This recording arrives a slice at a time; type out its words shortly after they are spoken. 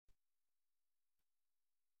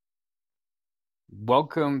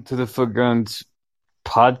Welcome to the Foot Guns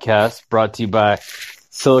podcast brought to you by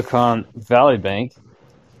Silicon Valley Bank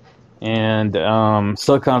and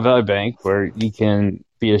Silicon Valley Bank, where you can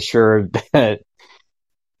be assured that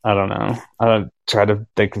I don't know. I try to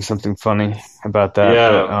think of something funny about that, but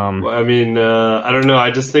Yeah, well, I mean, I don't know.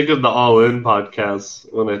 I just think of the All In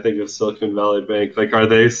podcast when I think of Silicon Valley Bank. Like, are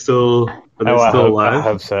they oh, still I alive?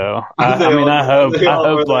 hope so. Are I they mean, all I hope are they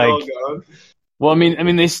like all gone? well, I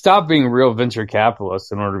mean, they stopped being real venture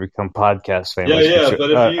capitalists in order to become podcast Yeah, famous, which yeah.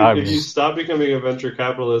 But I if you was stop becoming a venture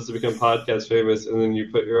capitalist to become podcast famous, and then you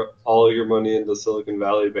put your all your money into Silicon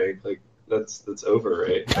Valley Bank, like that's over,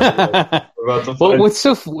 right? I mean, like we're about to well,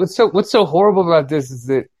 find. what's so horrible about this is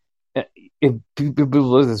that if people who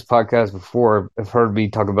listen to this podcast before have heard me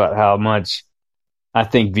talk about how much I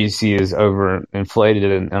think VC is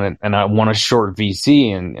overinflated and I want to short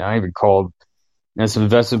VC, and I even called some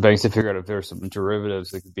investment banks to figure out if there are some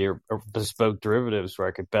derivatives that could be or bespoke derivatives where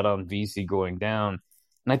I could bet on VC going down,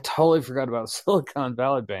 and I totally forgot about Silicon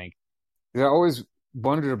Valley Bank because I always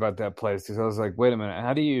wondered about that place because I was like, wait a minute,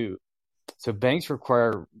 how do you? So banks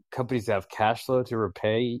require companies to have cash flow to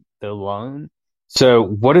repay the loan. So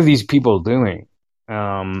what are these people doing?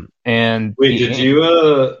 And Wait, did the you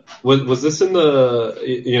was this in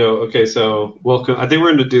the okay, so welcome. I think we're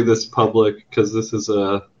going to do this public because this is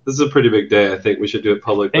a pretty big day. I think we should do it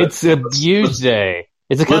public, but it's a let's huge let's day.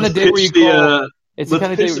 It's the kind let's of day where pitch you call. It's the let's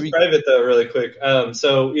kind of day pitch where the you, private though really quick.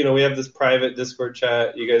 So we have this private Discord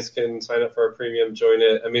chat. You guys can sign up for our premium, join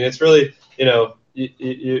it. I mean, it's really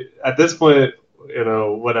at this point,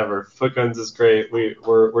 whatever. Foot Guns is great.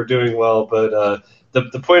 We're doing well, but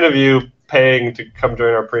the point of you paying to come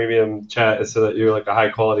join our premium chat is so that you're like a high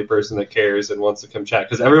quality person that cares and wants to come chat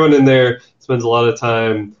because everyone in there spends a lot of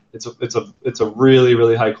time. It's a really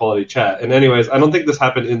really high quality chat. And anyways, I don't think this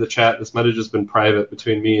happened in the chat. This might have just been private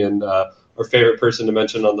between me and our favorite person to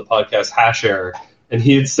mention on the podcast, Hash Error. And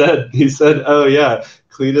he said, oh yeah,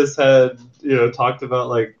 Cletus had talked about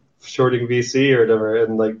like shorting VC or whatever,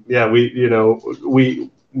 and like yeah, we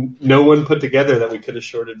no one put together that we could have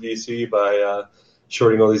shorted VC by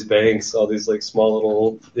shorting all these banks, all these like small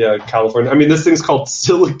little California. I mean, this thing's called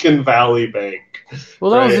Silicon Valley Bank,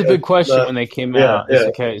 well, that was right? the big It's question not, when they came yeah, out. It's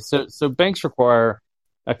yeah, okay. So banks require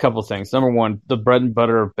a couple things. Number one, the bread and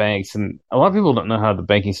butter of banks, and a lot of people don't know how the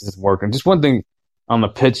banking system works. And just one thing on the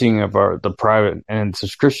pitching of the private and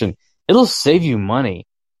subscription, it'll save you money.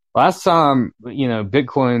 Last time,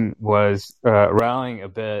 Bitcoin was rallying a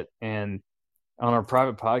bit, and on our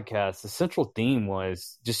private podcast, the central theme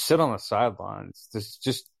was just sit on the sidelines,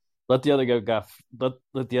 just let the other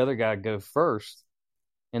let the other guy go first.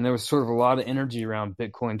 And there was sort of a lot of energy around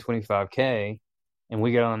Bitcoin 25K, and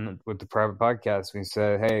we got on with the private podcast. We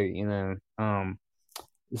said, hey,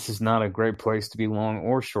 this is not a great place to be long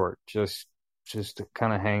or short. Just to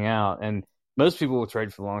kind of hang out, and most people will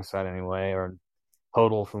trade for long side anyway, or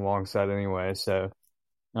hodl from long side anyway. So,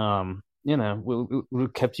 we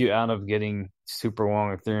kept you out of getting super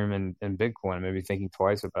long Ethereum and Bitcoin, maybe thinking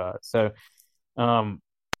twice about it. So,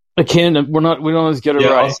 again, we don't always get it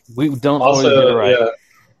yeah. right. We don't always get it Also, right. yeah,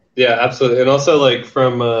 yeah, absolutely. And also, like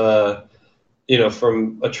from a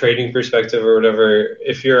trading perspective or whatever,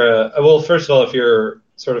 if you're first of all, if you're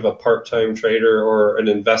sort of a part-time trader or an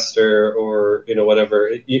investor or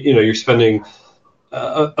whatever, you're spending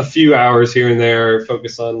a few hours here and there,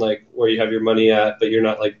 focus on like where you have your money at, but you're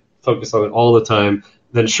not like focused on it all the time.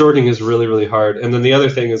 Then shorting is really really hard. And then the other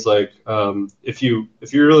thing is like if you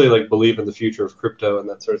really like believe in the future of crypto and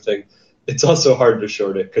that sort of thing, it's also hard to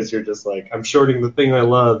short it because you're just like I'm shorting the thing I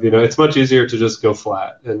love. It's much easier to just go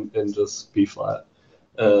flat and just be flat,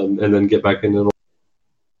 and then get back into.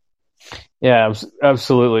 Yeah,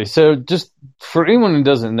 absolutely. So, just for anyone who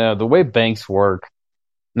doesn't know, the way banks work,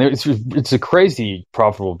 it's a crazy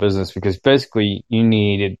profitable business because basically you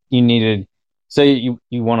needed say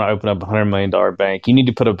you want to open up $100 million bank, you need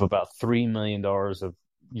to put up about $3 million of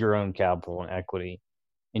your own capital and equity,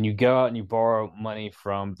 and you go out and you borrow money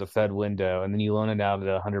from the Fed window, and then you loan it out at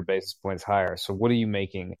 100 basis points higher. So, what are you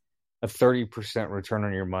making? A 30% return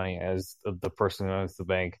on your money as the person who owns the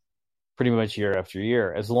bank, pretty much year after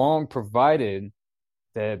year, as long provided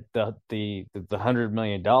that the $100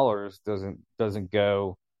 million doesn't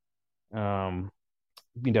go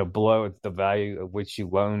below the value of which you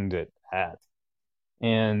loaned it at.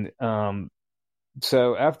 And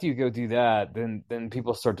so after you go do that, then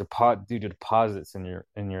people start to do deposits in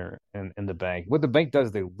the bank. What the bank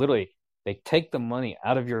does, they take the money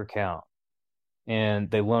out of your account and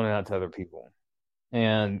they loan it out to other people.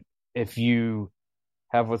 And if you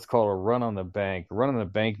have what's called a run on the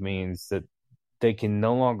bank means that they can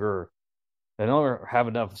no longer they don't have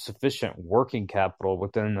enough sufficient working capital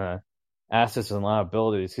within the assets and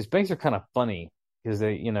liabilities. Because banks are kind of funny because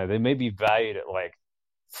they may be valued at like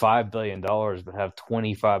 $5 billion, but have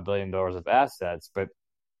 $25 billion of assets. But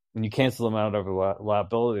when you cancel them out over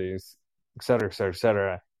liabilities, et cetera, et cetera, et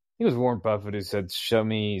cetera. I think it was Warren Buffett who said, "Show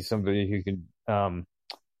me somebody who can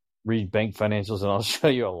read bank financials, and I'll show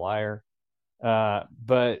you a liar."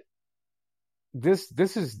 But this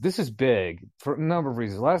is big for a number of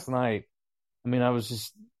reasons. Last night, I mean, I was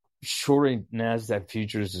just shorting Nasdaq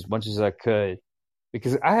futures as much as I could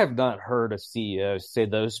because I have not heard a CEO say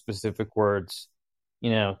those specific words.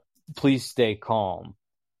 Please stay calm.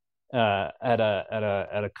 At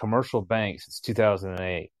a commercial bank since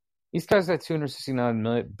 2008. These guys had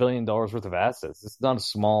 $269 billion worth of assets. It's not a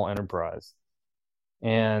small enterprise.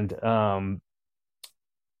 And the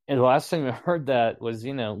last time I heard that was,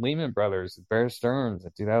 Lehman Brothers, Bear Stearns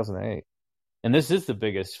in 2008. And this is the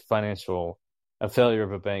biggest financial failure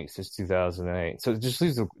of a bank since 2008. So it just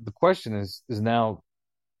leaves the question is now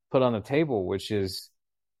put on the table, which is,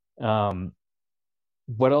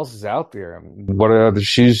 what else is out there? I mean, what other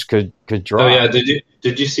shoes could Oh yeah, drop?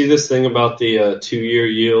 did you see this thing about the 2 year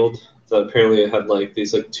yield? That apparently it had like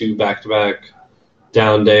these like two back to back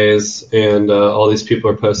down days, and all these people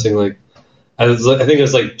are posting like I think it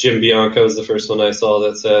was like Jim Bianco was the first one I saw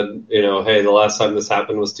that said, hey, the last time this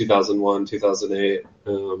happened was 2001, 2008.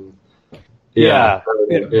 Yeah,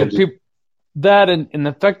 Yeah, but people that and the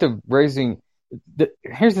effect of raising.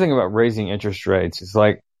 Here's the thing about raising interest rates: it's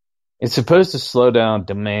like it's supposed to slow down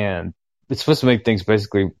demand. It's supposed to make things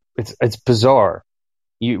basically. It's bizarre.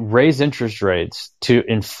 You raise interest rates to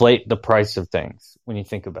inflate the price of things when you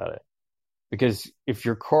think about it. Because if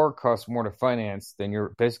your car costs more to finance, then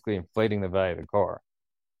you're basically inflating the value of the car.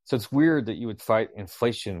 So it's weird that you would fight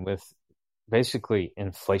inflation with basically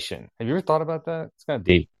inflation. Have you ever thought about that? It's kind of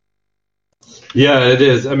deep. yeah, it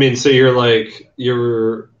is. I mean, so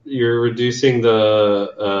you're reducing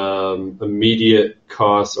the immediate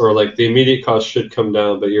cost, or like the immediate cost should come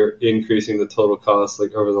down, but you're increasing the total cost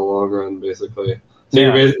like over the long run, basically. So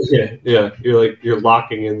you're Yeah, basically you're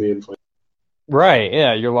locking in the inflation. right.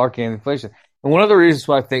 Yeah, you're locking in inflation. And one of the reasons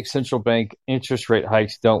why I think central bank interest rate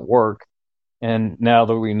hikes don't work, and now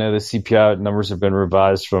that we know the CPI numbers have been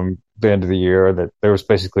revised from the end of the year, that there was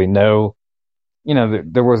basically no,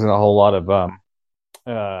 there wasn't a whole lot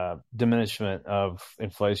of diminishment of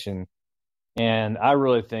inflation. And I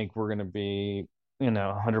really think we're going to be,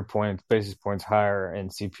 100 basis points higher in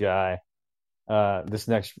CPI this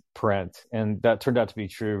next print. And that turned out to be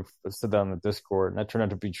true. I said that on the Discord, and that turned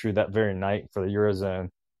out to be true that very night for the Eurozone.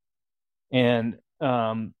 And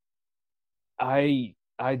I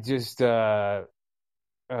just, uh,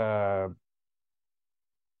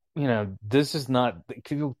 this is not,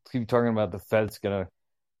 people keep talking about the Fed's going to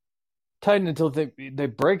tighten until they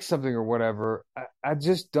break something or whatever. I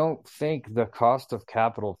just don't think the cost of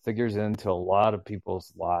capital figures into a lot of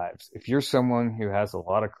people's lives. If you're someone who has a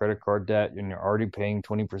lot of credit card debt and you're already paying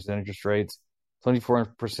 20% interest rates,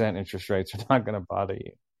 24% interest rates are not going to bother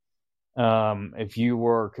you. If you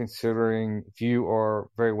are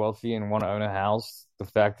very wealthy and want to own a house, the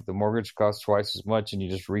fact that the mortgage costs twice as much and you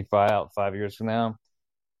just refi out 5 years from now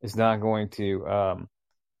is not going to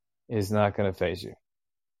phase you.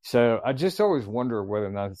 So I just always wonder whether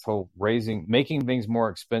or not this whole making things more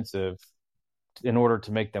expensive in order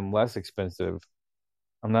to make them less expensive.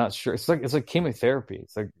 I'm not sure. It's like chemotherapy.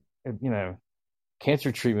 It's like,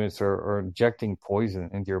 cancer treatments are injecting poison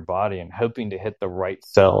into your body and hoping to hit the right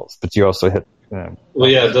cells, but you also hit, Well, wrong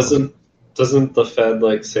yeah, cells. doesn't the Fed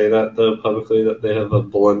like say that though publicly that they have a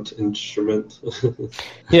blunt instrument?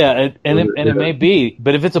 Yeah, and it Yeah. may be,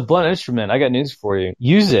 but if it's a blunt instrument, I got news for you.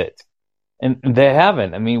 Use it, and they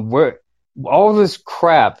haven't. I mean, all this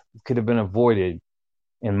crap could have been avoided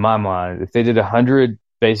in my mind if they did 100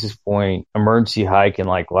 basis point emergency hike in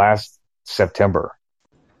like last September,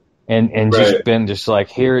 and Right. just been just like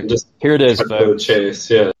Just here it is, cut to the folks. chase.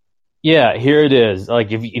 Yeah. Yeah, here it is.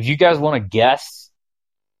 Like if you guys want to guess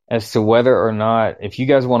as to whether or not, if you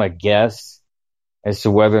guys want to guess as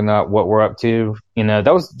to whether or not what we're up to,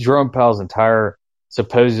 that was Jerome Powell's entire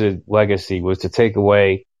supposed legacy, was to take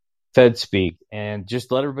away Fed speak and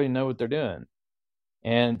just let everybody know what they're doing.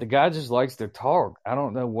 And the guy just likes to talk. I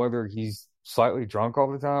don't know whether he's slightly drunk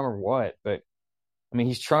all the time or what, but I mean,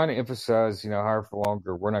 he's trying to emphasize, higher for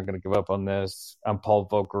longer. We're not going to give up on this. I'm Paul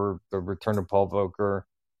Volcker, the return of Paul Volcker.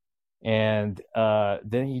 And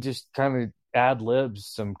then he just kind of ad libs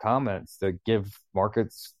some comments that give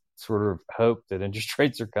markets sort of hope that interest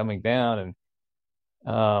rates are coming down. And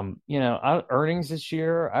Earnings this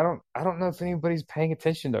year, I don't know if anybody's paying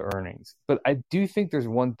attention to earnings, but I do think there's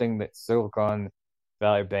one thing that Silicon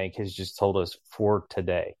Valley Bank has just told us for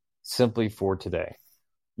today, simply for today.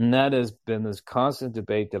 And that has been this constant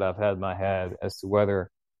debate that I've had in my head as to whether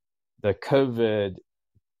the COVID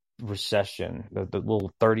recession, the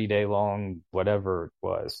little 30-day long, whatever it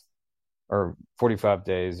was, or 45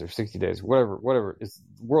 days or 60 days, whatever, is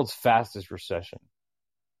the world's fastest recession.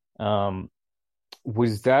 Um,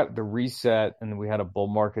 was that the reset and we had a bull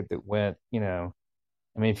market that went, I mean,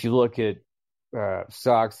 if you look at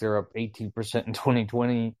stocks, they're up 18% in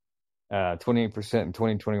 2020, 28% in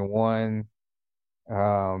 2021,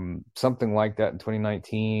 something like that in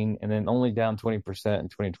 2019, and then only down 20% in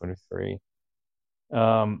 2023.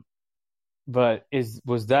 But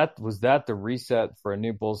was that the reset for a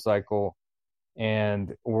new bull cycle,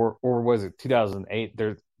 and or was it 2008?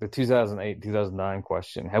 The 2008 2009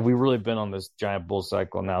 question: have we really been on this giant bull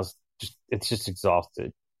cycle? Now it's just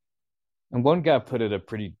exhausted. And one guy put it a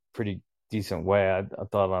pretty decent way. I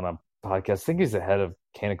thought on a podcast. I think he's the head of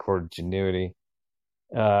Canaccord Genuity,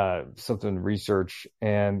 something research,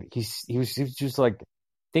 and he was just like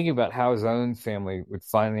thinking about how his own family would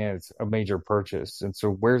finance a major purchase, and so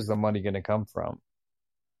where's the money going to come from?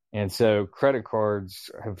 And so credit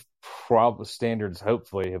cards have probably standards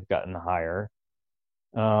hopefully have gotten higher.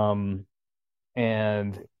 Um,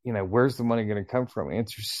 and where's the money going to come from?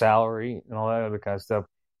 Answer salary and all that other kind of stuff.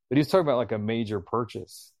 But he was talking about like a major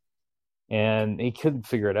purchase, and he couldn't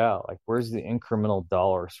figure it out. Like, where's the incremental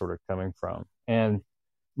dollar sort of coming from? And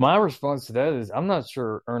my response to that is, I'm not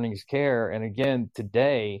sure earnings care. And again,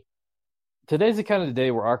 today's the kind of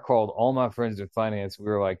day where I called all my friends in finance. We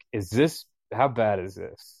were like, how bad is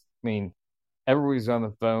this? I mean, everybody's on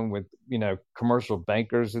the phone with, commercial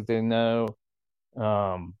bankers that they know,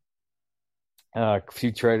 a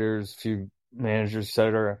few traders, a few managers, et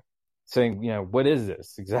cetera, saying, what is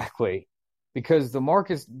this exactly? Because the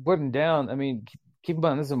market's wasn't down. I mean, keep in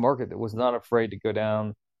mind, this is a market that was not afraid to go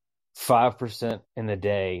down 5% in a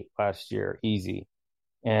day last year, easy,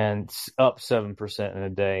 and up 7% in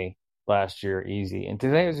a day last year, easy. And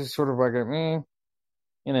today is just sort of like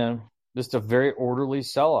just a very orderly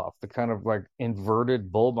sell-off, the kind of like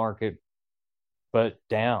inverted bull market, but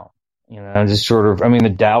down. Just sort of. I mean, the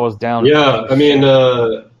Dow was down Yeah, I mean,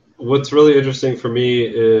 8%. what's really interesting for me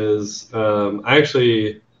is I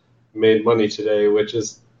actually made money today, which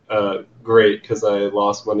is great because I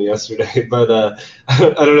lost money yesterday. But I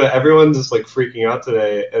don't know, everyone's just like freaking out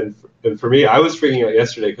today, and for me, I was freaking out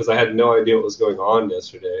yesterday because I had no idea what was going on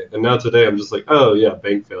yesterday, and now today I'm just like, oh yeah,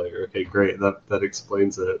 bank failure. Okay, great, that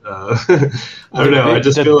explains it. I don't know, I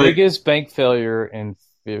just The feel like biggest bank failure in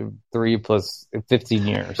 15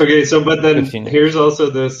 years. okay, so but then 15 here's years. also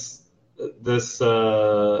this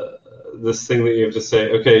thing that you have to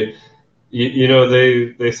say. Okay,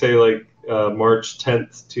 they say like March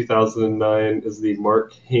 10th, 2009 is the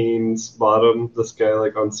Mark Haynes bottom. This guy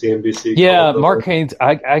like on CNBC Yeah, called Mark the Haynes.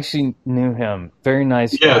 I actually knew him. Very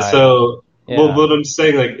nice yeah. guy. So well, Yeah. what I'm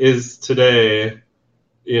saying like is today,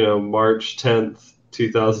 March 10th,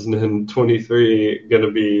 2023 going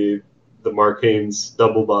to be the Mark Haynes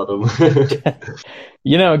double bottom.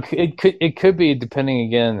 It could be depending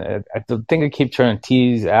again. The thing I keep trying to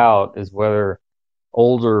tease out is whether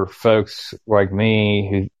older folks like me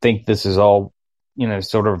who think this is all,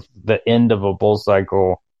 sort of the end of a bull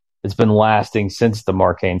cycle, it's been lasting since the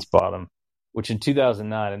Mark Haynes bottom, which in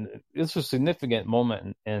 2009, and this was a significant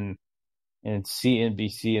moment in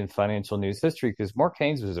CNBC and financial news history because Mark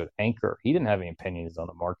Haynes was an anchor. He didn't have any opinions on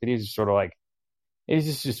the market. He was just sort of like,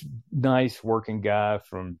 he's just nice working guy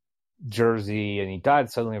from Jersey, and he died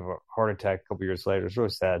suddenly of a heart attack a couple years later. It's really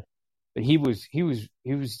sad, but he was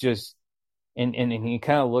just, and he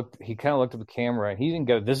kind of looked at the camera, and he didn't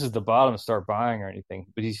go, "This is the bottom, start buying," or anything.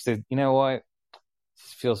 But he said, "You know what?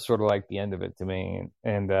 This feels sort of like the end of it to me,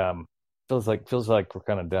 and feels like we're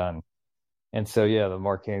kind of done." And so, yeah, the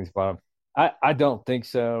Mark Haynes bottom. I don't think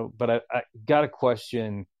so, but I got a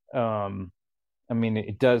question. I mean,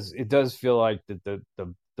 it does feel like that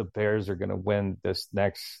the Bears are going to win this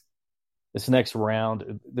next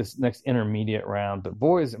round, this next intermediate round. But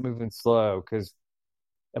boy, is it moving slow because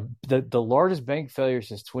the largest bank failure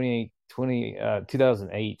since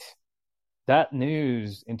 2008. That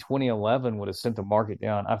news in 2011 would have sent the market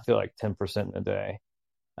down, I feel like 10% in a day.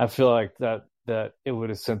 I feel like that it would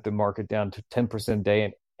have sent the market down to 10% a day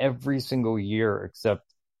in every single year except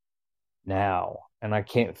now. And I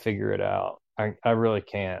can't figure it out. I really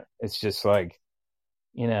can't. It's just like,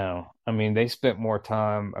 I mean, they spent more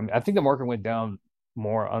time. I mean, I think the market went down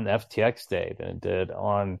more on FTX day than it did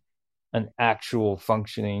on an actual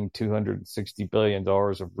functioning $260 billion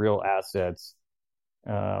of real assets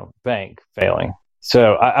bank failing.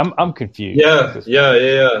 So I'm confused at Yeah, this yeah, point.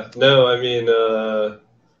 yeah, yeah. No, I mean,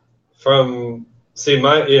 from see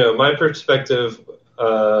my my perspective.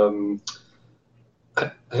 Um,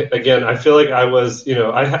 Again, I feel like I was,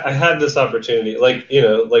 I had this opportunity, like,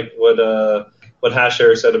 like what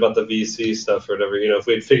Hasher said about the VC stuff or whatever. If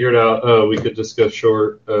we'd figured out, oh, we could just go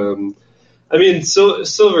short. I mean,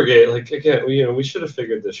 Silvergate, like again, we should have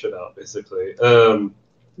figured this shit out, basically. But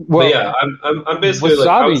Well, yeah, I'm basically like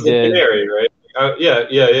I was Wasabi the did. canary, right? Yeah,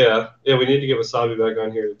 yeah, yeah, yeah. We need to get Wasabi back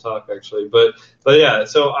on here to talk, actually. But yeah,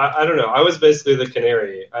 so I don't know. I was basically the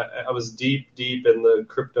canary. I was deep, deep in the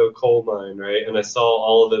crypto coal mine, right? And I saw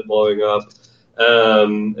all of it blowing up.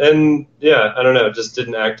 And yeah, I don't know, just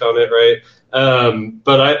didn't act on it, right?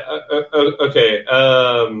 But okay.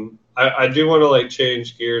 I do want to like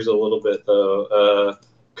change gears a little bit though,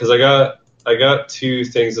 because I got two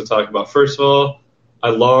things to talk about. First of all, I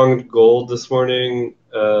longed gold this morning.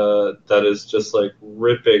 That is just like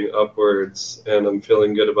ripping upwards, and I'm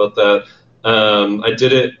feeling good about that. I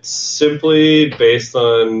did it simply based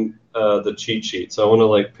on the cheat sheet, so I want to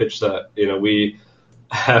like pitch that. We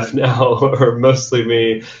have now, or mostly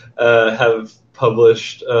me, have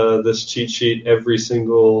published this cheat sheet every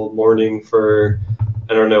single morning for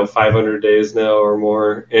I don't know 500 days now or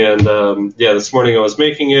more. And yeah, this morning I was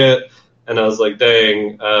making it, and I was like,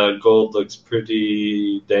 dang, gold looks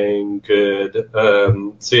pretty dang good.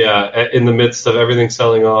 So yeah, in the midst of everything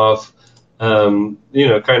selling off, kind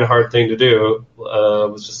of hard thing to do.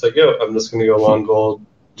 Was just like, yo, I'm just going to go long gold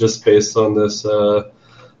just based on this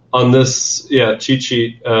cheat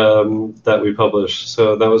sheet that we published.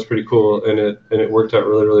 So that was pretty cool, and it worked out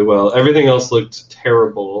really really well. Everything else looked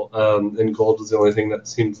terrible, and gold was the only thing that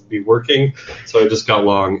seemed to be working. So I just got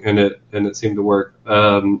long, and it seemed to work.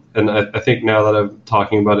 And I think now that I'm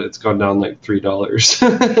talking about it, it's gone down like $3.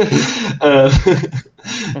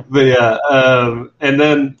 But yeah, and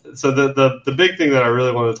then so the big thing that I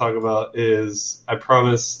really want to talk about is I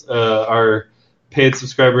promised our paid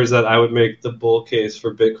subscribers that I would make the bull case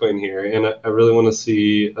for Bitcoin here, and I really want to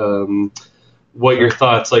see what your Sure.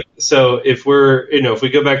 thoughts like. So if we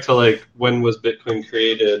go back to like when was Bitcoin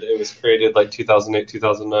created? It was created like 2008,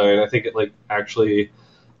 2009. I think it like actually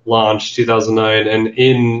launched 2009, and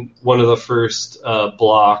in one of the first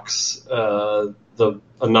blocks, the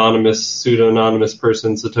pseudo anonymous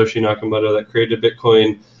person Satoshi Nakamoto that created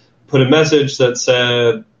Bitcoin put a message that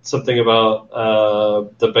said something about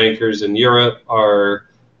the bankers in Europe are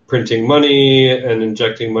printing money and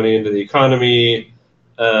injecting money into the economy,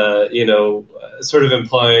 sort of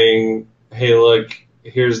implying, hey, look,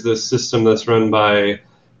 here's this system that's run by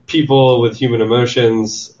people with human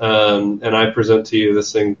emotions, and I present to you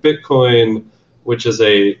this thing, Bitcoin, which is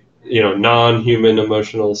a non-human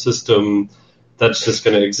emotional system that's just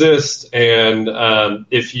going to exist. And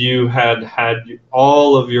if you had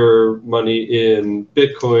all of your money in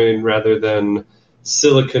Bitcoin rather than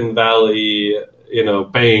Silicon Valley,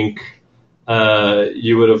 bank,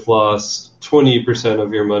 you would have lost 20%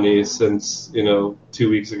 of your money since 2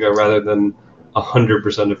 weeks ago, rather than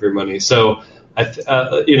 100% of your money. So,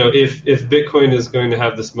 if Bitcoin is going to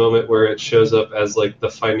have this moment where it shows up as like the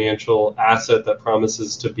financial asset that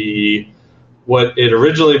promises to be what it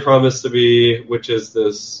originally promised to be, which is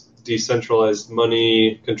this decentralized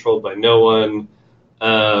money controlled by no one.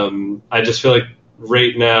 I just feel like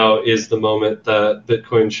right now is the moment that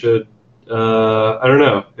Bitcoin should, I don't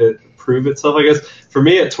know, prove itself, I guess. For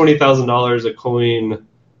me, at $20,000 a coin,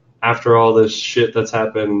 after all this shit that's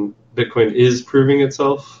happened, Bitcoin is proving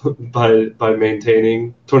itself by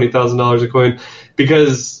maintaining $20,000 a coin,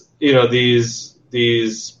 because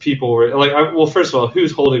these people were like, well, first of all,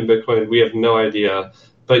 who's holding Bitcoin? We have no idea,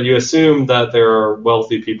 but you assume that there are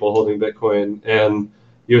wealthy people holding Bitcoin, and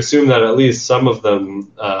you assume that at least some of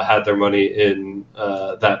them had their money in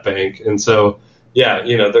that bank, and so yeah,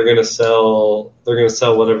 they're gonna sell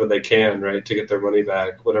whatever they can, right, to get their money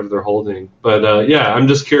back, whatever they're holding. But yeah, I'm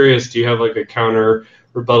just curious. Do you have like a counter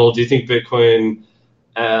rebuttal? Do you think Bitcoin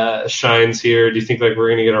shines here? Do you think like we're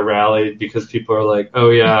gonna get a rally because people are like, oh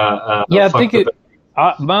yeah, Yeah, I fuck think the it.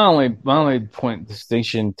 My only point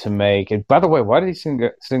distinction to make. And by the way, why did he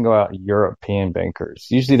single out European bankers?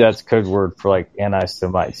 Usually that's code word for like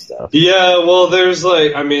anti-Semite stuff. Yeah, well, there's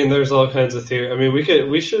like, I mean, there's all kinds of theory. I mean,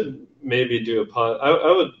 we should maybe do a pod.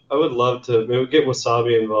 I would love to maybe get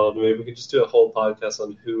Wasabi involved. Maybe we could just do a whole podcast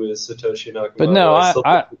on who is Satoshi But no, Nakamoto.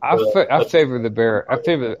 I still think it's I a favor the bear. I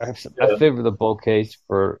yeah. favor the bull case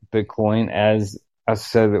for Bitcoin. As I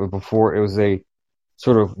said it before, it was a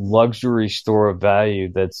sort of luxury store of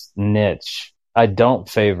value that's niche. I don't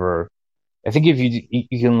favor I think if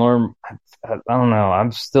you can learn, I don't know.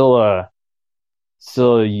 I'm still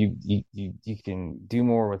you can do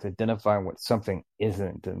more with identifying what something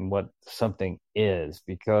isn't and what something is,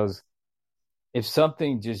 because if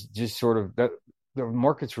something just sort of that the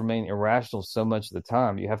markets remain irrational so much of the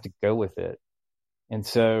time, you have to go with it. And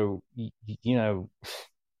so you know,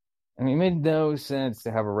 I mean, it made no sense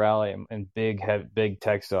to have a rally in big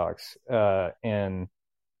tech stocks in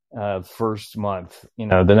first month. You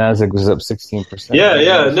know, the Nasdaq was up 16%. It Yeah, made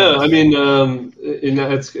no yeah, no, I sense. mean,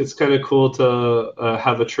 it's kind of cool to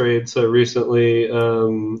have a trade. So recently,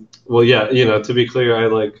 well, yeah, to be clear, I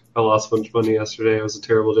lost a bunch of money yesterday. It was a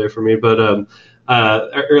terrible day for me. But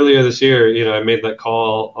earlier this year, I made that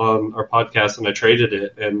call on our podcast and I traded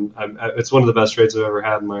it, and it's one of the best trades I've ever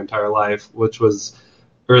had in my entire life. Which was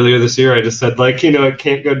earlier this year. I just said it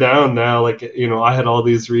can't go down now. I had all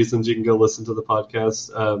these reasons. You can go listen to the podcast.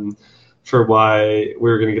 For why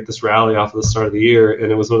we were going to get this rally off of the start of the year,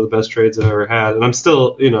 and it was one of the best trades I've ever had. And I'm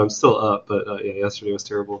still up, but yeah, yesterday was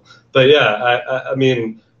terrible. But yeah, I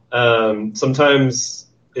mean, sometimes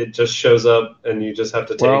it just shows up, and you just have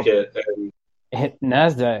to take Well, it. And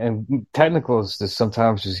Nasdaq and technicals just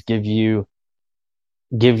sometimes just give you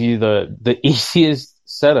the easiest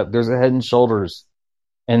setup. There's a head and shoulders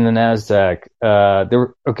in the Nasdaq.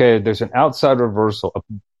 There's an outside reversal, a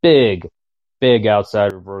big, big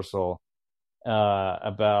outside reversal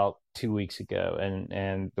about 2 weeks ago,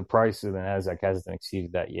 and the price of the Nasdaq hasn't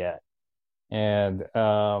exceeded that yet. And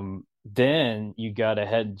then you got a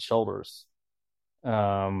head and shoulders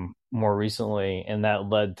more recently, and that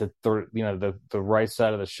led to the right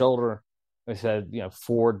side of the shoulder. We had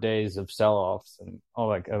 4 days of sell-offs and all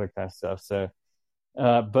that other kind of stuff. So,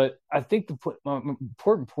 but I think the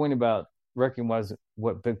important point about recognizing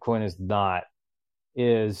what Bitcoin is not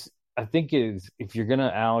is, I think, is if you're going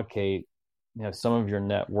to allocate some of your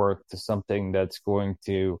net worth to something that's going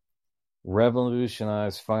to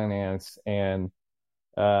revolutionize finance, and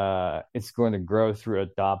it's going to grow through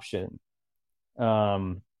adoption.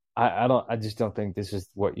 I just don't think this is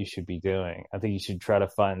what you should be doing. I think you should try to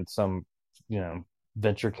find some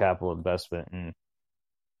venture capital investment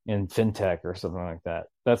in fintech or something like that.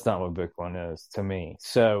 That's not what Bitcoin is to me.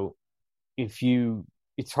 So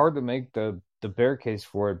it's hard to make the bear case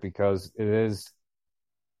for it, because it's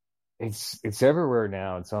everywhere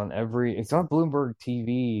now. It's on Bloomberg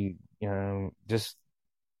TV, just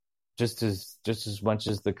as much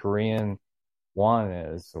as the Korean won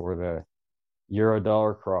is, or the euro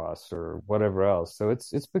dollar cross, or whatever else. So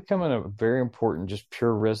it's becoming a very important, just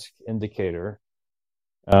pure risk indicator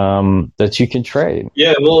that you can trade.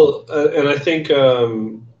 yeah, well, and I think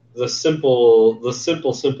the simple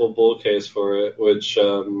bull case for it, which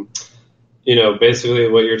basically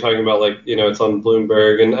what you're talking about, it's on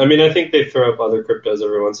Bloomberg, and I mean, I think they throw up other cryptos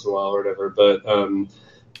every once in a while or whatever, but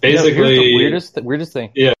Here's the basically, weirdest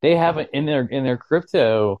thing. yeah, They have in their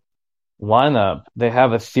crypto lineup, they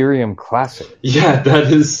have Ethereum Classic. yeah, that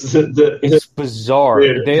is It's bizarre.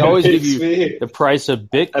 dude, They it always give makes you me the price of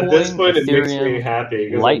at this Bitcoin, point it makes me Ethereum, happy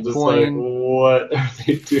because I'm just like, Litecoin. what are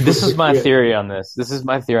they doing? This is my theory on this. If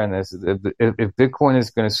Bitcoin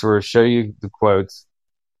is going to sort of show you the quotes,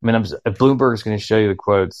 I mean, if Bloomberg is going to show you the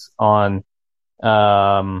quotes on,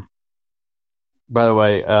 by the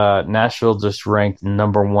way, Nashville just ranked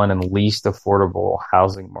number one in least affordable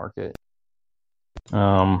housing market.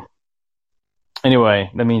 Anyway,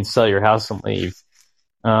 that means sell your house and leave.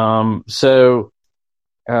 But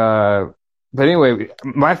anyway,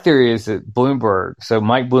 my theory is that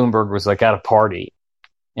Mike Bloomberg was like at a party,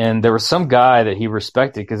 and there was some guy that he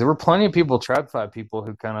respected, because there were plenty of people, TradFi people,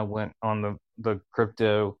 who kind of went on the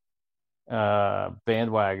crypto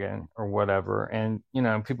bandwagon or whatever. And,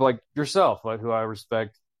 people like yourself, like, who I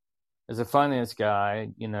respect as a finance guy,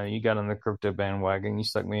 you got on the crypto bandwagon, you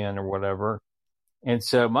stuck me in or whatever. And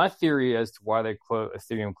so my theory as to why they quote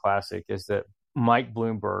Ethereum Classic is that Mike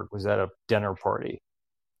Bloomberg was at a dinner party,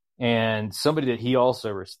 and somebody that he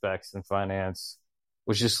also respects in finance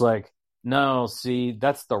was just like, no, see,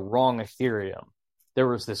 that's the wrong Ethereum. There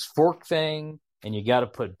was this fork thing, and you got to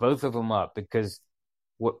put both of them up, because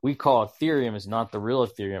what we call Ethereum is not the real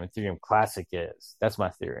Ethereum. Ethereum Classic is. That's my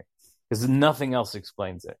theory, because nothing else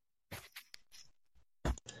explains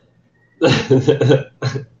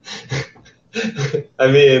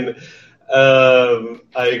I mean,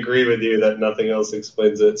 I agree with you that nothing else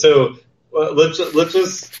explains it. So let's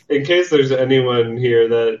just, in case there's anyone here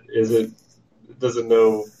that doesn't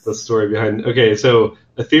know the story behind. Okay, so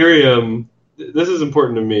Ethereum. This is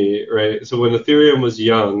important to me, right? So when Ethereum was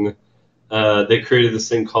young, they created this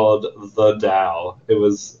thing called the DAO. It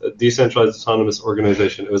was a decentralized autonomous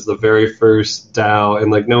organization. It was the very first DAO,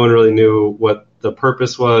 and like no one really knew what the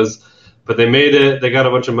purpose was, but they made it. They got a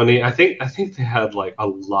bunch of money. I think they had like a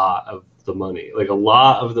lot of the money, like a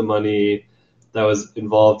lot of the money that was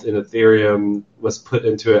involved in Ethereum was put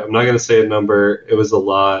into it. I'm not going to say a number. It was a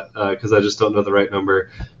lot because I just don't know the right number.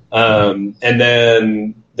 And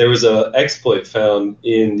then there was an exploit found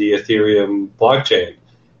in the Ethereum blockchain,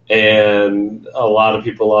 and a lot of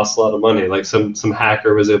people lost a lot of money. Like some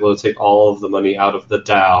hacker was able to take all of the money out of the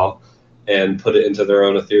DAO and put it into their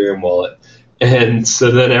own Ethereum wallet. And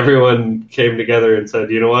so then everyone came together and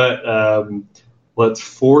said, you know what? Let's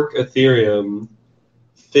fork Ethereum,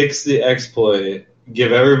 fix the exploit,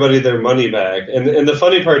 give everybody their money back. And the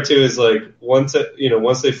funny part too is like once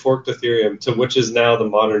they forked Ethereum to which is now the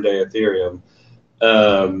modern day Ethereum,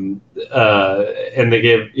 and they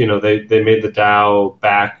gave they made the DAO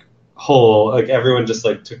back whole. Like everyone just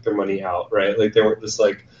like took their money out, right? Like they weren't just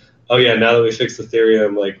like, oh yeah, now that we fixed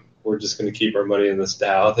Ethereum, like we're just going to keep our money in this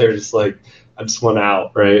DAO. They're just like, I just want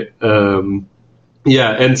out, right?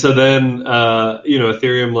 Yeah, and so then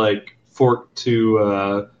Ethereum like forked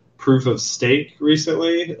to proof of stake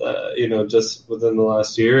recently, just within the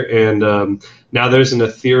last year, and now there's an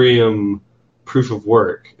Ethereum proof of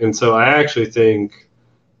work. And so I actually think,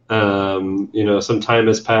 some time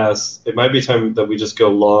has passed. It might be time that we just go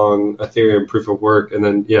long Ethereum proof of work, and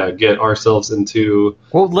then get ourselves into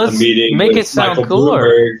let's a meeting make with it sound Michael cooler.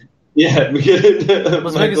 Bloomberg. Yeah,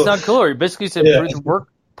 Let's make it sound cooler. You basically said proof of work,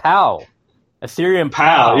 POW. Ethereum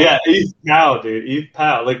POW. Yeah, ETH POW, dude. ETH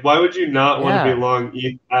POW. Like, why would you not want to be long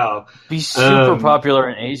ETH POW? Be super popular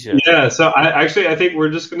in Asia. Yeah, so I think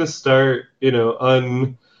we're just going to start,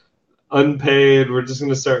 unpaid. We're just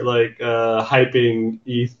going to start like hyping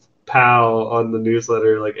ETH POW on the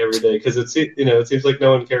newsletter like every day because it seems like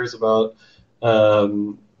no one cares about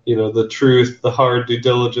the truth, the hard due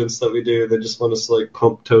diligence that we do. They just want us to like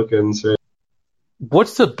pump tokens, right?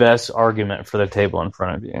 What's the best argument for the table in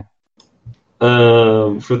front of you?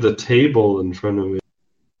 For the table in front of me.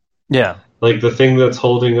 Yeah. Like the thing that's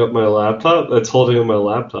holding up my laptop? That's holding up my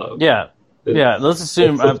laptop. Yeah. Let's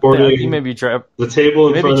assume you may be traveling. The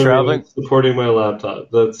table in front of me is supporting my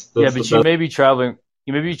laptop. That's but you may be traveling.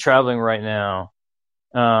 You may be traveling right now.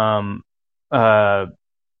 You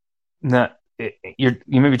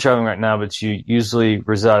may be traveling right now, but you usually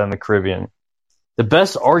reside in the Caribbean. The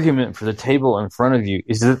best argument for the table in front of you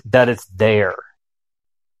is that it's there.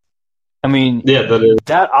 I mean,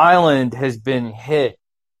 that island has been hit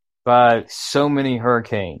by so many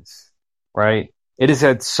hurricanes, right? It has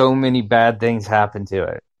had so many bad things happen to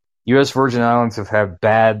it. U.S. Virgin Islands have had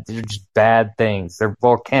they're just bad things. They're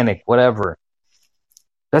volcanic, whatever.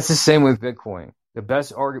 That's the same with Bitcoin. The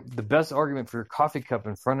best argument for your coffee cup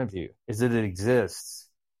in front of you is that it exists.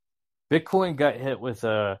 Bitcoin got hit with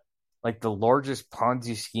the largest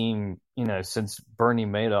Ponzi scheme, since Bernie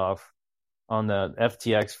Madoff. On the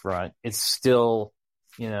FTX front, it's still,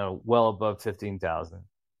 well above 15,000.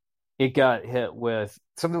 It got hit with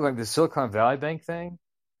something like the Silicon Valley Bank thing.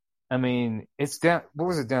 I mean, it's down. What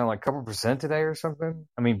was it down like a couple percent today or something?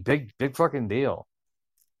 I mean, big fucking deal.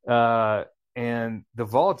 And the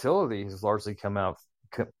volatility has largely come out.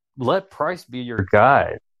 Let price be your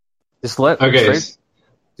guide. Just let the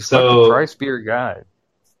price be your guide.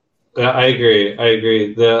 Yeah, I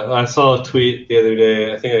agree. I saw a tweet the other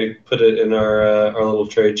day. I think I put it in our little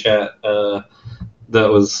trade chat. That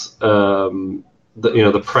was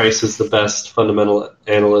the price is the best fundamental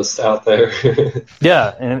analyst out there.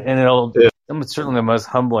 Yeah, and it's certainly the most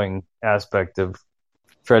humbling aspect of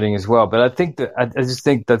trading as well. But I think that I just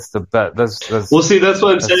think that's the best. That's well, see, that's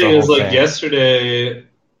what I'm saying. Is like thing. Yesterday,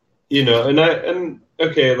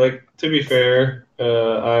 like to be fair.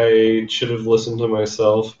 I should have listened to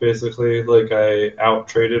myself, basically. Like, I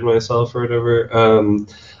out-traded myself or whatever.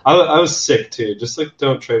 I was sick, too. Just, like,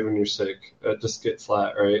 don't trade when you're sick. Just get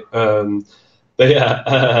flat, right? But, yeah,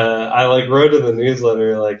 I, like, wrote in the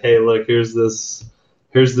newsletter, like, hey, look, here's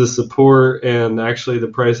the support, and actually the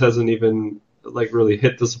price hasn't even, like, really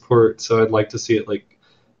hit the support, so I'd like to see it, like,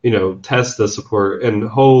 test the support, and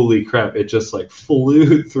holy crap, it just like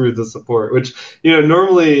flew through the support, which,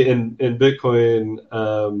 normally in Bitcoin,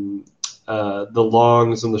 the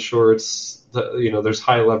longs and the shorts, there's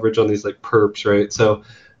high leverage on these like perps, right? So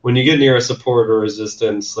when you get near a support or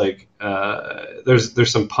resistance, like,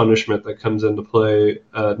 there's some punishment that comes into play,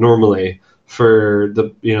 normally for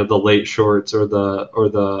the late shorts or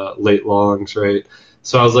the late longs, right?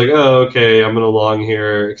 So I was like, oh, okay, I'm going to long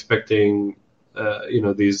here expecting,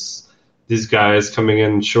 these these guys coming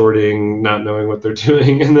in shorting, not knowing what they're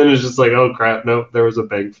doing, and then it's just like, oh crap, nope, there was a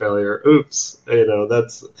bank failure. Oops,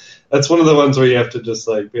 that's one of the ones where you have to just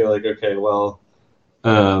like be like, okay, well,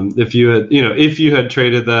 if you had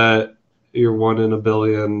traded that, you're one in a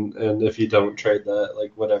billion, and if you don't trade that,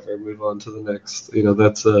 like whatever, move on to the next.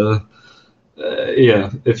 That's yeah.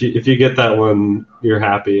 If you get that one, you're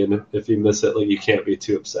happy, and if you miss it, like you can't be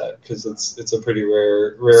too upset because it's a pretty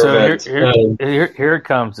rare So event. here it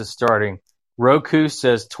comes. It's starting. Roku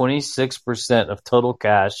says 26% of total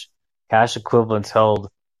cash equivalents held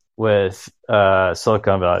with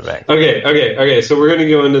Silicon Valley Bank. Okay. So we're gonna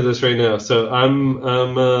go into this right now. So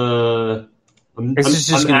This is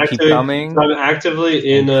just going to keep coming. I'm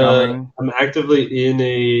actively in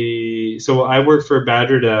a. So I work for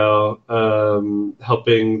BadgerDAO,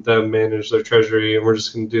 helping them manage their treasury, and we're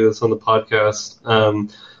just going to do this on the podcast.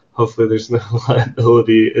 Hopefully, there's no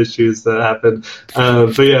liability issues that happen.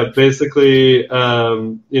 But yeah, basically,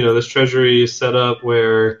 this treasury is set up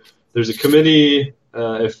where there's a committee.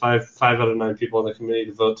 If five out of 9 people on the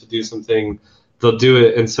committee vote to do something, they'll do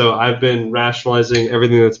it. And so I've been rationalizing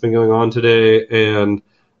everything that's been going on today, and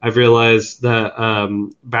I've realized that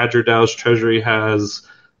BadgerDAO's treasury has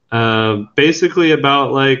basically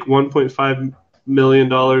about like $1.5 million,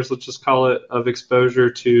 let's just call it, of exposure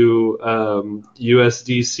to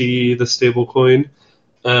USDC, the stable coin.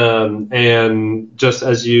 And just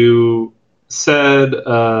as you said,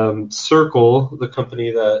 Circle, the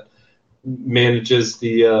company that manages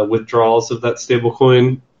the withdrawals of that stable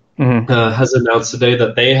coin, has announced today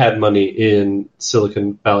that they had money in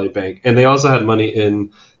Silicon Valley Bank, and they also had money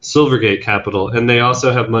in Silvergate Capital, and they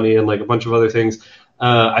also have money in like a bunch of other things.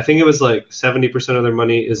 I think it was like 70% of their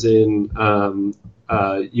money is in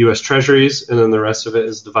U.S. Treasuries, and then the rest of it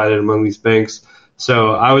is divided among these banks.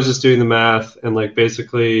 So I was just doing the math, and like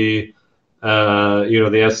basically,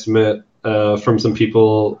 the estimate from some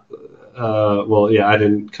people. Well, yeah, I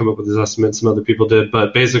didn't come up with this estimate; some other people did,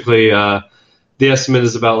 but basically. The estimate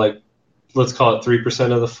is about like, let's call it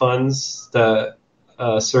 3% of the funds that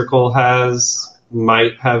Circle has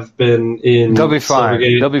might have been in. They'll be fine.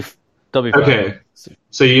 Silvergate. They'll be fine. Okay,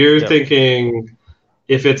 so you're thinking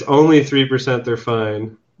if it's only 3%, they're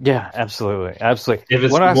fine. Yeah, absolutely. If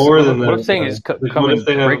it's more than that, what I'm saying is coming.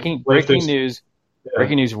 Breaking news. Yeah.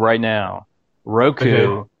 Breaking news right now.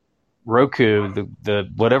 Roku, the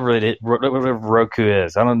whatever Roku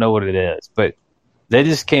is, I don't know what it is, but they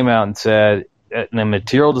just came out and said. In a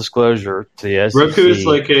material disclosure to the SEC. Roku is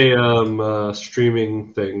like a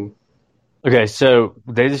streaming thing. Okay, so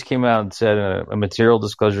they just came out and said a material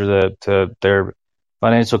disclosure to their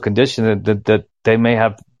financial condition that they may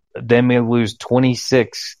lose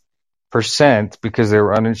 26% because they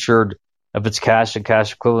were uninsured of its cash and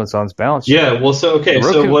cash equivalents on its balance sheet. Yeah, well, so okay,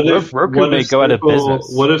 so Roku may go out of business.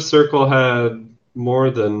 What if Circle had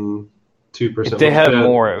more than 2%? If they had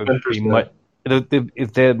more, it would be much.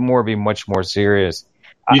 If they had more, it'd be much more serious.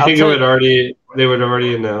 You think they would already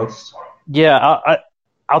announce? Yeah,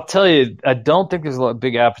 I'll tell you. I don't think there's a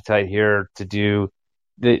big appetite here to do.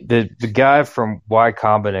 The guy from Y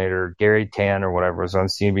Combinator, Gary Tan or whatever, was on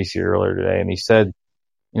CNBC earlier today, and he said,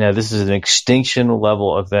 this is an extinction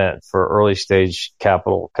level event for early stage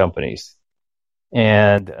capital companies,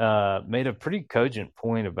 and made a pretty cogent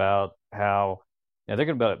point about how. Now, they're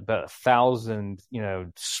going about 1,000,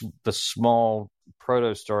 the small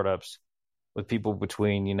proto startups with people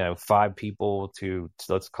between, 5 people to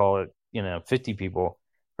let's call it, 50 people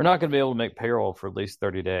are not going to be able to make payroll for at least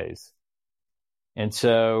 30 days. And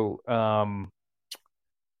so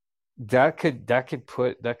that could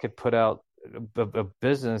put out a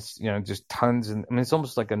business, just tons. And I mean, it's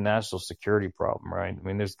almost like a national security problem, right? I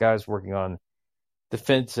mean, there's guys working on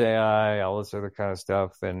defense AI, all this other kind of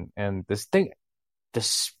stuff. And this thing, the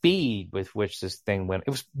speed with which this thing went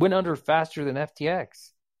under faster than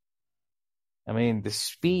FTX. I mean, the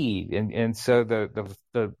speed, and so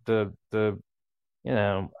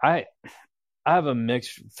I have a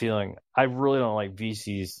mixed feeling. I really don't like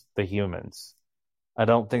VCs, the humans. I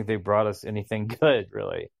don't think they brought us anything good,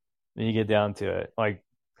 really. When you get down to it, like,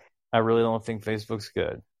 I really don't think Facebook's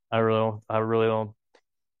good. I really don't.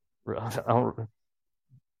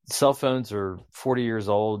 Cell phones are 40 years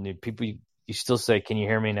old, and people. You still say, "Can you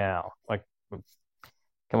hear me now?" Like,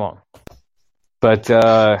 come on. But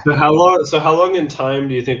so how long in time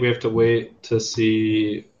do you think we have to wait to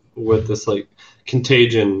see what this like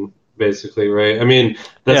contagion, basically, right? I mean,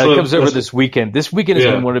 it comes over this weekend. This weekend is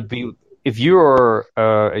going to be if you are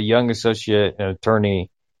a young associate, an attorney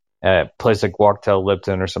at a place like Wachtell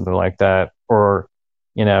Lipton or something like that, or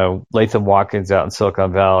Latham Watkins out in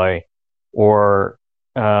Silicon Valley, or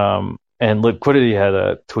And Liquidity had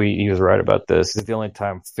a tweet. He was right about this. It's the only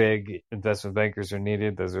time FIG investment bankers are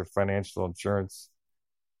needed. Those are financial insurance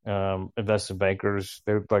investment bankers.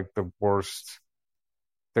 They're like the worst.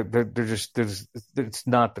 They're just it's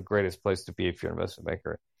not the greatest place to be if you're an investment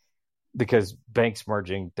banker because banks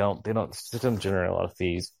merging it doesn't generate a lot of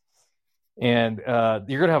fees. And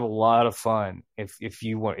you're gonna have a lot of fun if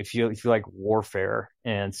you like warfare.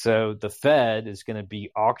 And so the Fed is going to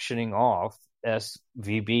be auctioning off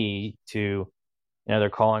SVB to, they're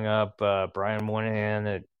calling up Brian Moynihan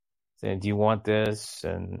and saying, "Do you want this?"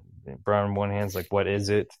 And Brian Moynihan's like, "What is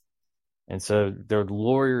it?" And so there are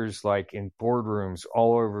lawyers like in boardrooms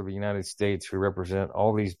all over the United States who represent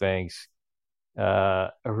all these banks who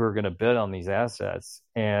are going to bid on these assets,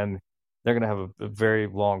 and they're going to have a very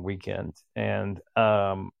long weekend. And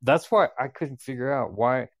that's why I couldn't figure out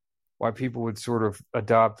why people would sort of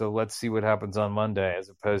adopt the "let's see what happens on Monday" as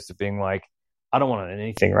opposed to being like, "I don't want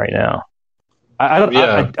anything right now."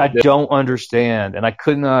 I don't understand, and I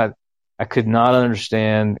could not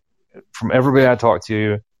understand from everybody I talked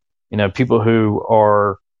to, people who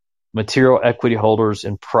are material equity holders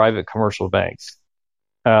in private commercial banks.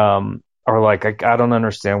 Are like, I don't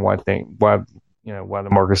understand why the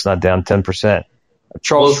market's not down 10%.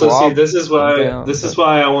 Charles So see, Schwab down, this is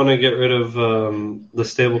why I want to get rid of the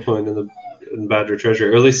stablecoin in Badger Treasury,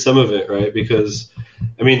 or at least some of it, right? Because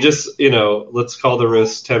I mean, just let's call the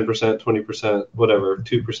risk 10%, 20%, whatever,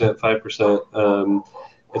 2%, 5%.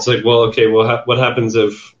 It's like, well, okay, well, what happens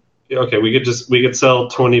if we could sell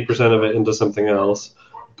 20% of it into something else,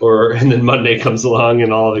 and then Monday comes along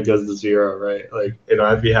and all of it goes to zero, right? Like,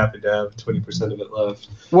 I'd be happy to have 20% of it left.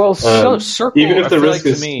 well, Circle. Even if the risk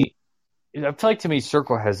is I feel like to me,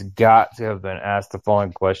 Circle has got to have been asked the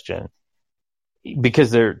following question because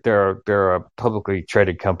they're a publicly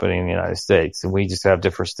traded company in the United States, and we just have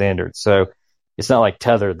different standards. So it's not like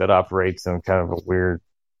Tether that operates in kind of a weird,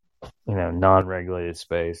 non-regulated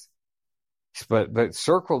space. But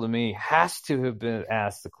Circle to me has to have been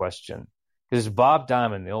asked the question because Bob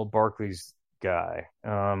Diamond, the old Barclays guy,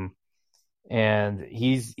 and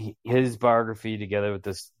his biography together with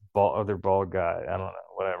this other bald guy, I don't know,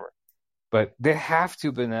 whatever. But they have to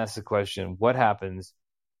have been asked the question: what happens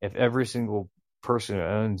if every single person who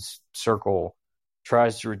owns Circle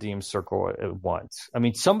tries to redeem Circle at once? I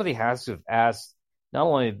mean, somebody has to have asked not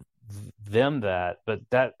only them that, but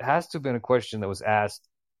that has to have been a question that was asked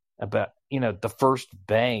about, the first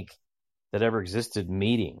bank that ever existed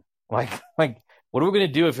meeting. Like, what are we going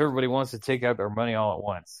to do if everybody wants to take out their money all at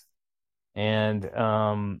once? And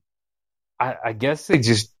I guess they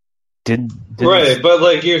just didn't right, but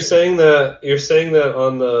like you're saying that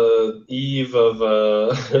on the eve of a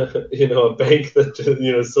bank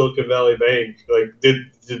that Silicon Valley Bank, like did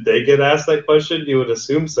they get asked that question? You would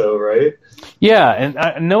assume so, right? Yeah, and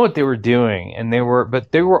I know what they were doing, and they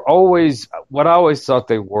were always what I always thought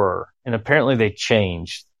they were, and apparently they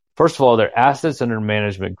changed. First of all, their assets under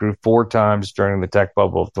management grew 4 times during the tech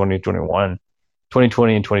bubble of 2020 and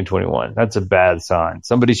 2021. That's a bad sign.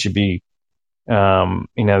 Somebody should be, there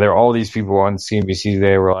are all these people on CNBC.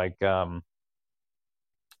 They were like, wow,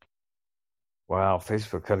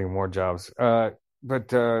 Facebook cutting more jobs. Oh, I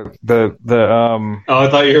thought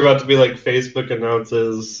you were about to be like Facebook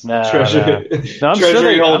announces treasury No,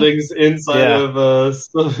 treasury holdings inside of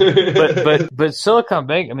but Silicon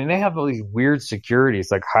Bank, I mean, they have all these weird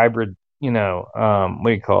securities like hybrid, what do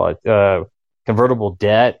you call it? Convertible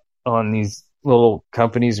debt on these little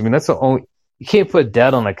companies. I mean, that's the only, you can't put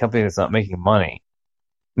debt on a company that's not making money.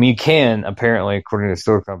 I mean, you can, apparently, according to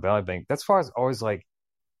Silicon Valley Bank. That's why I was always like,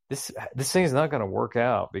 this thing is not going to work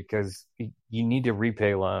out because you need to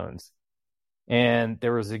repay loans. And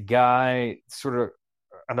there was a guy, sort of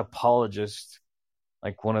an apologist,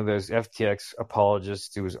 like one of those FTX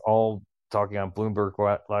apologists, who was all talking on Bloomberg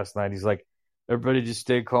last night. He's like, everybody just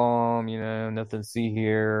stay calm, nothing to see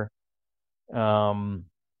here. And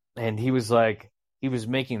he was like, he was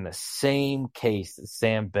making the same case that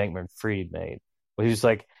Sam Bankman-Fried made. But he was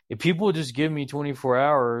like, if people would just give me 24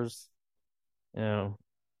 hours,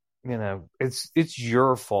 it's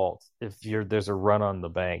your fault if there's a run on the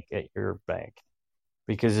bank at your bank,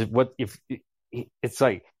 because it's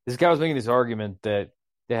like this guy was making this argument that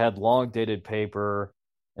they had long dated paper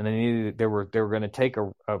and they were going to take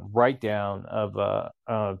a write down of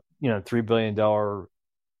 $3 billion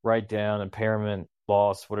write down, impairment,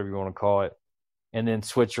 loss, whatever you want to call it, and then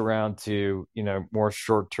switch around to more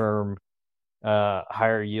short term,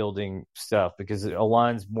 higher yielding stuff because it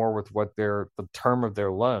aligns more with what the term of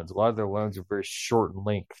their loans. A lot of their loans are very short in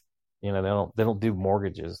length. They don't do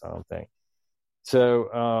mortgages, I don't think.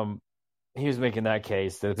 So he was making that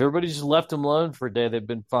case that if everybody just left them alone for a day, they'd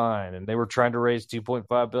been fine, and they were trying to raise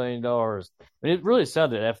 $2.5 billion. I mean, it really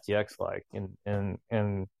sounded FTX like, and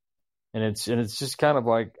it's just kind of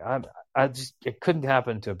like I just it couldn't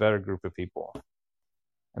happen to a better group of people,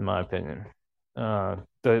 in my opinion.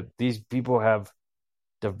 These people have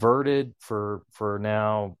diverted for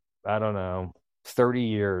now, I don't know, 30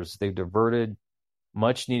 years. They've diverted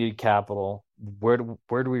much needed capital. Where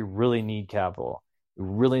do we really need capital? We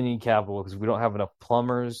really need capital because we don't have enough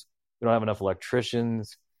plumbers, we don't have enough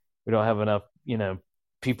electricians, we don't have enough,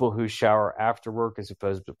 people who shower after work as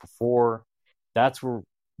opposed to before. That's where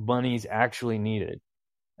money is actually needed.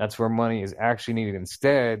 That's where money is actually needed.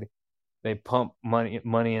 Instead, they pump money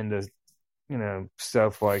into,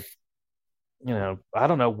 stuff like, I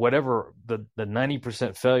don't know, whatever the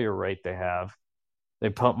 90% failure rate they have, they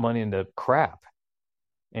pump money into crap.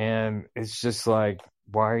 And it's just like,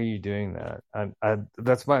 why are you doing that?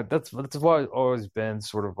 That's why I've always been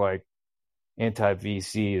sort of like anti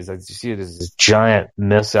VC, is I see it as this giant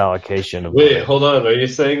misallocation of Wait, money. hold on. Are you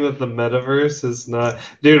saying that the metaverse is not,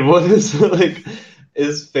 dude? What is like?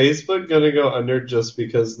 Is Facebook gonna go under just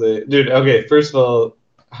because they, dude? Okay, first of all,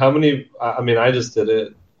 how many? I mean, I just did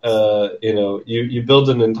it. You build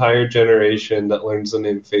an entire generation that learns the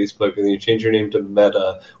name Facebook, and then you change your name to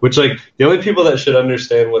Meta. Which, like, the only people that should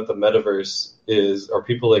understand what the metaverse is are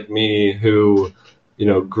people like me who,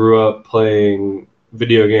 grew up playing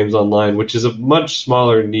video games online, which is a much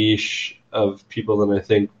smaller niche of people than I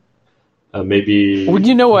think Well, maybe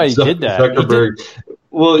you know why he did that? Zuckerberg.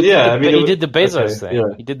 Well, He did yeah, I mean, he did the okay, Bezos thing.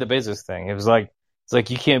 yeah, He did the Bezos thing. It's like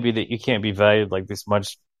you can't be valued like this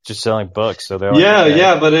much just selling books. So they're like, yeah, okay,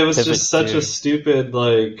 yeah, but it was pivot just such a to stupid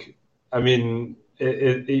like. I mean,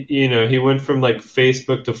 he went from like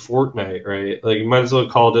Facebook to Fortnite, right? Like, you might as well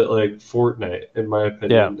called it like Fortnite, in my yeah.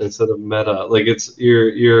 opinion, instead of Meta. Like, it's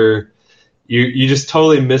you just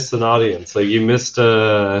totally missed an audience. Like, you missed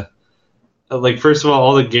like, first of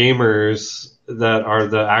all the gamers that are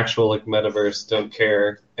the actual like metaverse don't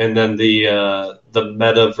care, and then the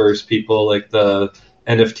metaverse people, like the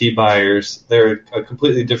NFT buyers, they're a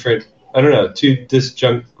completely different. I don't know, two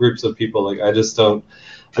disjunct groups of people. Like, I just don't.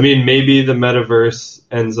 I mean, maybe the metaverse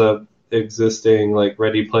ends up existing like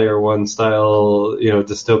Ready Player One style,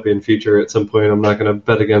 dystopian future at some point. I'm not going to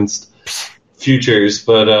bet against futures,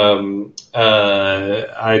 but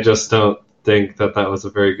I just don't think that that was a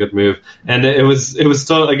very good move. And it was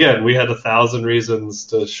still, again, we had 1,000 reasons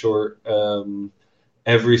to short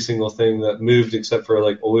every single thing that moved except for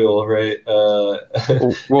like oil, right?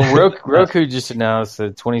 Well, Roku just announced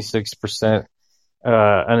that 26%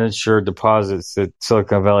 uninsured deposits at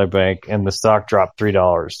Silicon Valley Bank, and the stock dropped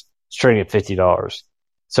 $3. It's trading at $50.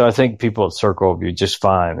 So I think people at Circle will be just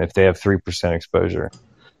fine if they have 3% exposure.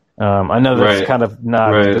 I know that's Right, kind of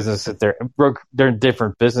not the right. business that they're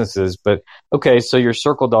different businesses, but okay, so your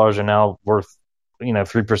Circle dollars are now worth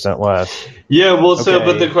 3% less. Yeah, well, so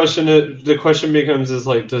but the Okay, question the question becomes is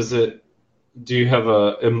like, do you have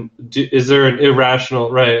is there an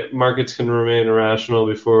irrational, right? Markets can remain irrational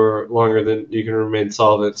before longer than you can remain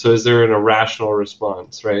solvent. So is there an irrational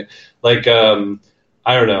response, right? Like, I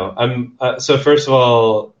don't know. So first of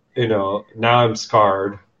all, now I'm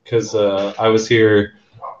scarred because I was here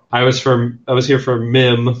for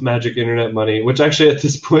MIM, Magic Internet Money, which actually at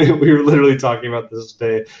this point we were literally talking about this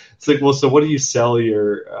day. It's like, well, so what do you sell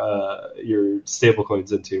your stable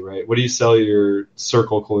coins into, right? What do you sell your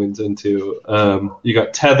Circle coins into? You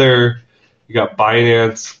got Tether, you got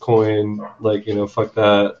Binance coin, like, fuck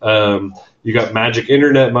that. You got Magic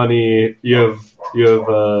Internet Money. You have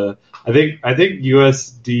I think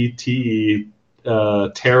USDT,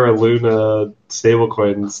 Terra Luna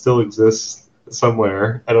stablecoin still exists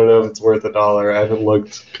somewhere. I don't know if it's worth $1. I haven't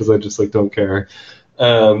looked because I just like don't care.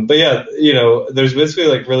 But yeah, there's basically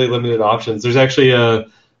like really limited options. There's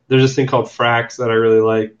this thing called Frax that I really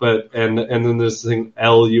like, but and then there's this thing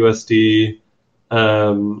LUSD,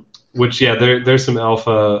 which, yeah, there's some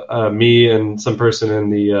alpha. Me and some person in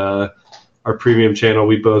the our premium channel,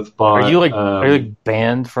 we both are you bought. like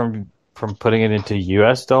banned from putting it into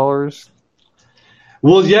U.S. dollars?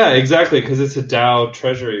 Well, yeah, exactly, because it's a DAO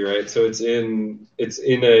treasury, right? So it's in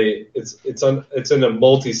a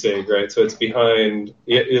multi-sig, right? So it's behind.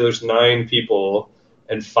 There's 9 people,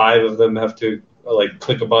 and 5 of them have to like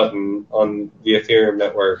click a button on the Ethereum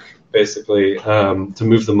network, basically, to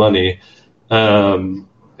move the money. And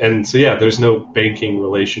so, yeah, there's no banking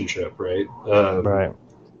relationship, right? Right.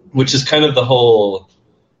 Which is kind of the whole,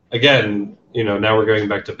 again, now we're going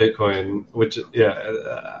back to Bitcoin, which,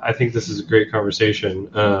 yeah, I think this is a great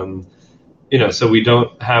conversation. So we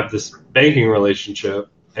don't have this banking relationship,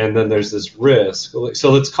 and then there's this risk.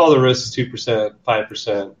 So let's call the risk 2%,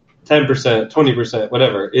 5%, 10%, 20%,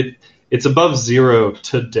 whatever. It's above zero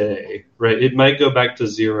today, right? It might go back to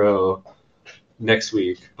zero next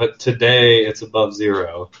week, but today it's above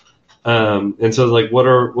zero. And so like what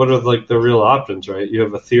are like the real options, right? You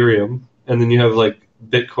have Ethereum, and then you have like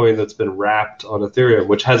Bitcoin that's been wrapped on Ethereum,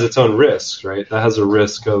 which has its own risks, right? That has a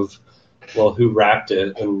risk of, well, who wrapped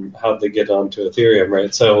it and how'd they get onto Ethereum,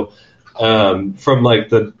 right? So from like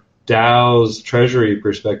the DAO's treasury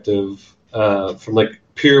perspective, from like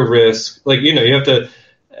pure risk, like, you have to,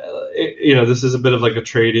 this is a bit of like a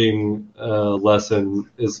trading lesson,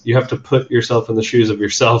 is you have to put yourself in the shoes of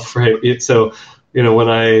yourself, right? So, when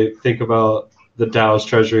I think about the DAO's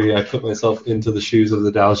treasury, I put myself into the shoes of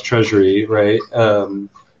the DAO's treasury, right?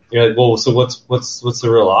 You're like, well, so what's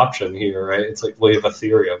the real option here, right? It's like, well, you have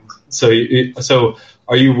Ethereum. So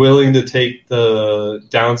are you willing to take the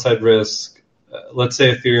downside risk? Let's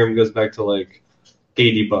say Ethereum goes back to like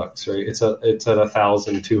 $80, right? It's at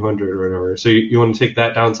 1,200 or whatever. So you want to take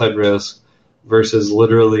that downside risk versus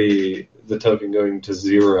literally the token going to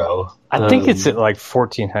zero. I think it's at like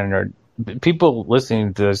 1,400. People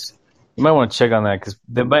listening to this, you might want to check on that because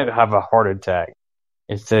they might have a heart attack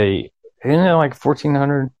if they, isn't it like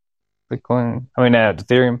 1,400 Bitcoin? I mean,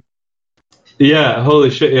 Ethereum. Yeah,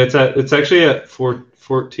 holy shit! Yeah, it's actually at 14.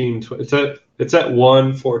 It's at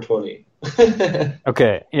 1,420.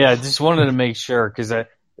 Okay, yeah, just wanted to make sure because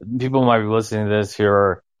people might be listening to this who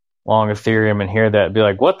are long Ethereum and hear that and be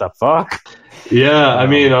like, "What the fuck?" Yeah, I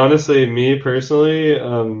mean, honestly, me personally,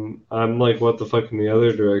 I'm like, what the fuck in the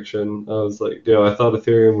other direction? I was like, I thought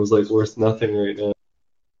Ethereum was like worth nothing right now.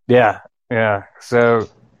 Yeah. So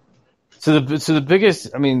the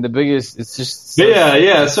biggest, I mean, it's just.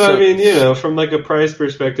 Yeah. So I mean, from like a price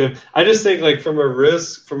perspective, I just think like from a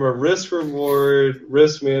risk reward,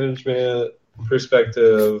 risk management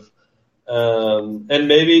perspective. And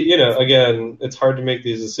maybe, again, it's hard to make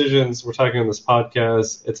these decisions. We're talking on this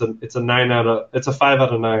podcast. It's a 5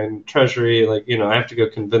 out of 9 treasury. Like, I have to go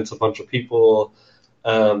convince a bunch of people.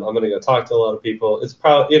 I'm going to go talk to a lot of people. It's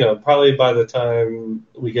probably by the time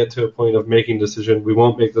we get to a point of making decision, we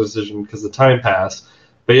won't make the decision because the time passed.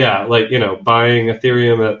 But yeah, like, buying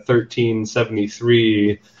Ethereum at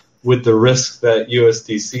 1373 with the risk that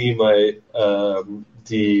USDC might,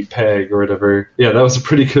 peg or whatever. Yeah, that was a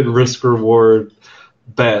pretty good risk reward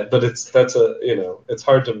bet, but it's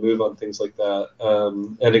hard to move on things like that.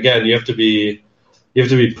 And again, you have to be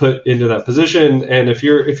put into that position. And if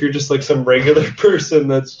you're just like some regular person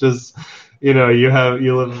that's just, you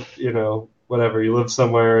live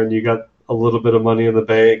somewhere and you got a little bit of money in the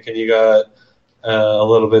bank and you got a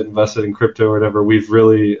little bit invested in crypto or whatever, we've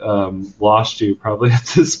really lost you probably at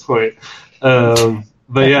this point.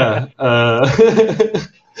 But yeah,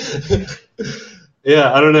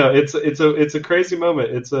 yeah, I don't know. It's a crazy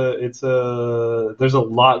moment. There's a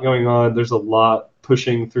lot going on. There's a lot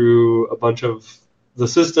pushing through a bunch of the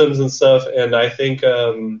systems and stuff. And I think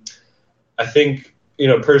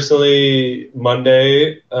personally,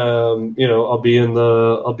 Monday, I'll be in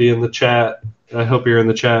the chat. I hope you're in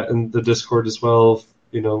the chat and the Discord as well.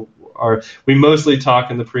 We mostly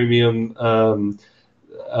talk in the premium.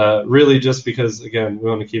 Really just because, again, we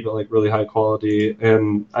want to keep it like really high quality.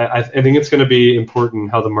 And I think it's going to be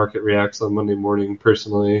important how the market reacts on Monday morning,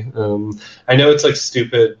 personally. I know it's like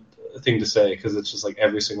stupid thing to say because it's just like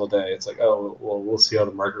every single day. It's like, oh, well, we'll see how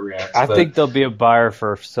the market reacts. I think there'll be a buyer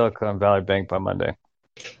for Silicon Valley Bank by Monday.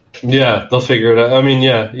 Yeah, they'll figure it out. I mean,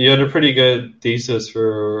 yeah, you had a pretty good thesis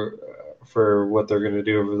for what they're going to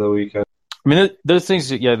do over the weekend. I mean, those things,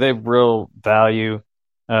 yeah, they have real value.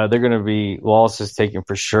 They're going to be losses taken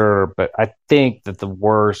for sure, but I think that the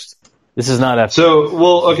worst. This is not FTX. So,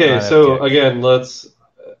 well, okay. So FTX. Again, let's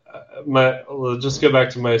just go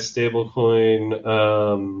back to my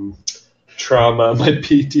stablecoin trauma, my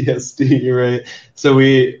PTSD, right? So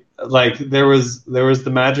there was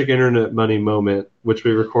the magic internet money moment, which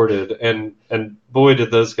we recorded, and boy, did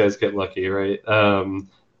those guys get lucky, right?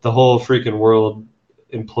 The whole freaking world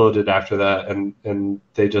imploded after that, and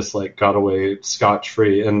they just like got away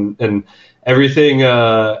scotch-free, and everything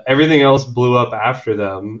else blew up after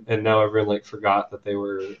them, and now everyone like forgot that they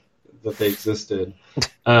existed.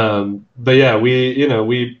 But yeah,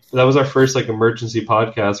 that was our first like emergency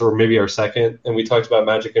podcast, or maybe our second, and we talked about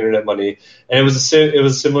magic internet money, and it was a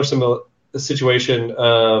similar situation.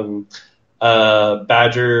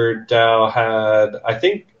 Badger DAO had, I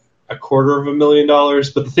think,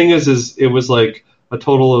 $250,000, but the thing is it was like a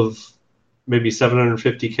total of maybe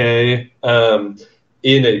 750K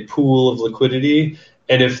in a pool of liquidity.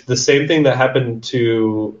 And if the same thing that happened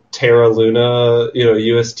to Terra Luna,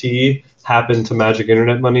 UST, happened to Magic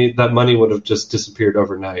Internet money, that money would have just disappeared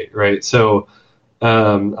overnight, right? So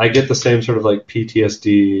I get the same sort of like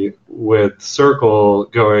PTSD with Circle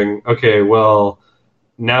going, okay, well,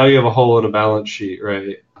 now you have a hole in a balance sheet,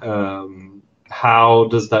 right? How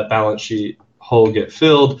does that balance sheet hole get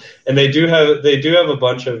filled? And they do have a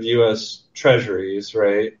bunch of U.S. Treasuries,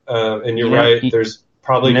 right? And you're You know, right. There's you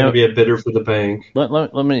probably going to know, be a bidder for the bank.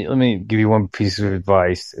 let me give you one piece of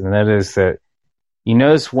advice, and that is that you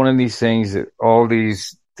notice one of these things that all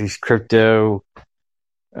these crypto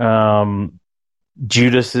um,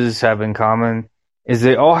 Judases have in common is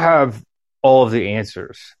they all have all of the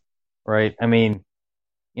answers, right? I mean,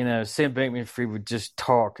 Sam Bankman-Fried would just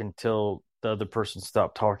talk until the other person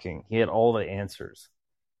stopped talking. He had all the answers.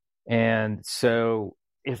 And so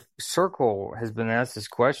if Circle has been asked this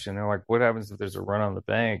question, they're like, what happens if there's a run on the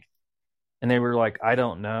bank? And they were like, I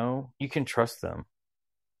don't know. You can trust them.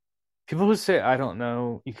 People who say I don't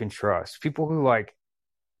know, you can trust. People who like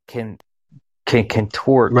can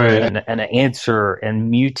contort Right. an answer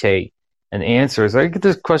and mutate an answer. I get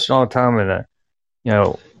this question all the time in a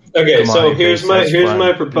Okay, so commodity here's based my hedge here's my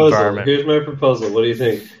fund proposal. environment. Here's my proposal. What do you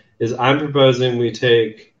think? Is I'm proposing we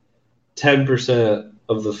take 10%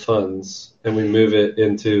 of the funds and we move it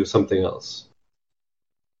into something else.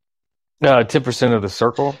 10% of the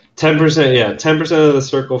circle. 10%, yeah, 10% of the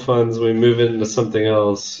circle funds, we move it into something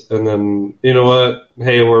else, and then you know what?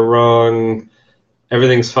 Hey, we're wrong.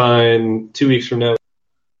 Everything's fine. 2 weeks from now,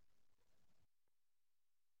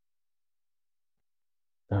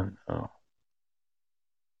 Oh, no.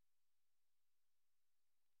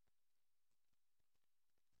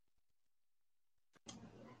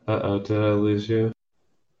 did I lose you?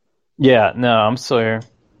 Yeah, no, I'm still here.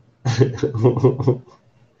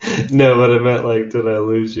 No, but I meant like, did I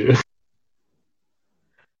lose you?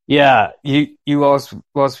 Yeah, you lost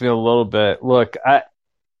me a little bit. Look, I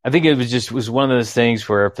think it was one of those things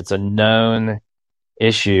where if it's a known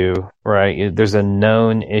issue, right? There's a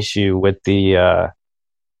known issue with the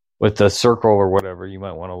circle or whatever. You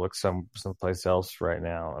might want to look someplace else right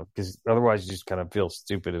now because otherwise you just kind of feel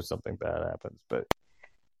stupid if something bad happens. But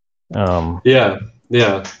um, Yeah,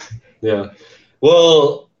 yeah, yeah.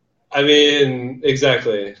 Well, I mean,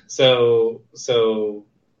 exactly.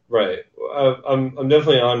 Right. I'm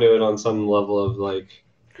definitely onto it on some level of like,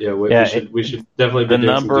 yeah, we yeah, should definitely be the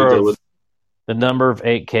doing some due number of diligence. the number of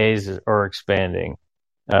 8Ks are expanding.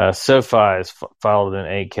 SoFi is filed in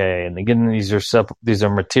 8K, and again, these are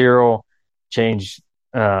material change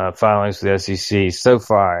filings with the SEC.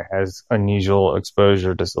 SoFi has unusual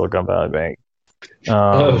exposure to Silicon Valley Bank.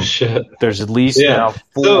 Oh shit. There's at least Yeah. now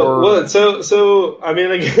So four. what? So I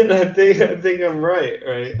mean, again, I think I'm right.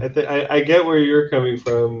 Right. I get where you're coming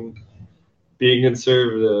from, being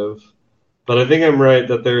conservative, but I think I'm right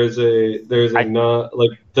that there is a I not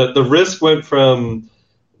like the risk went from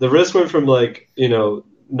like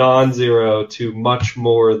non-zero to much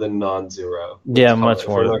more than non-zero. Let's Yeah, call it much if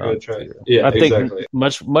more we're than not going to try. non-zero. Yeah, I think exactly.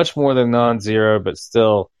 much more than non-zero, but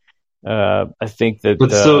still, I think that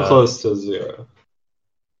But still close to zero.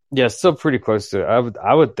 yeah, still pretty close to it.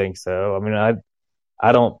 I would think so. I mean,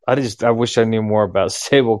 I don't. I wish I knew more about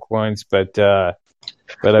stable coins, but I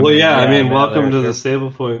Well, mean, yeah. I yeah, mean, man, welcome to the they're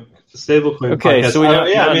stablecoin okay. podcast. So we know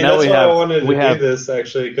Yeah, I mean now that's we why I have wanted we to do have this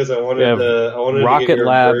actually because I we wanted have to I wanted to get Rocket your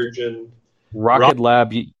Lab, virgin. Rocket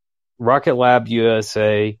Lab, Rocket Lab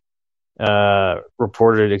USA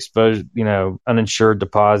reported exposed, uninsured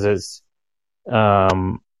deposits.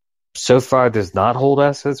 Um, SoFi does not hold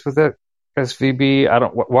assets with it. SVB. I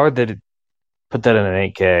don't. Why would they put that in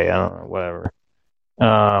an 8K? I don't know. Whatever.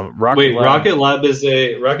 Rocket Wait, Lab. Rocket Lab is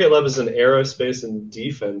an aerospace and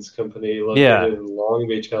defense company Yeah, located in Long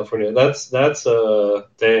Beach, California. That's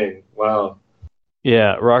dang, wow.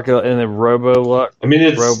 yeah. Rocket and then I mean,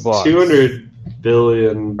 it's two Roblox, hundred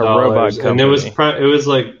billion a robot dollars, and it was company. it was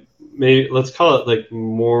like maybe let's call it like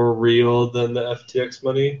more real than the FTX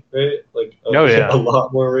money, right? Like Oh a yeah,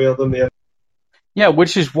 lot more real than the. yeah.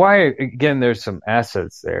 Which is why again, there's some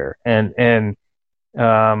assets there, and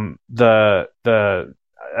the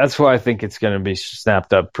that's why I think it's going to be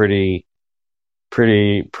snapped up pretty.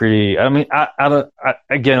 I mean, I don't.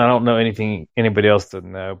 Again, I don't know anything anybody else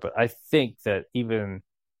doesn't know, but I think that even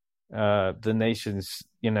the nation's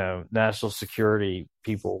national security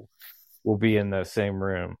people will be in the same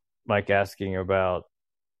room, like asking about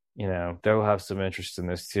they'll have some interest in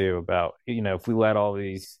this too about if we let all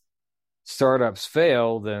these startups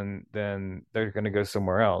fail, then they're going to go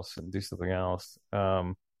somewhere else and do something else.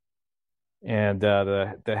 And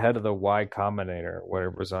the head of the Y Combinator,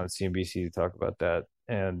 whatever, was on CNBC to talk about that,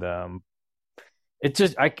 and it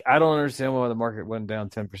just I don't understand why the market went down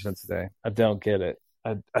 10% today. I don't get it.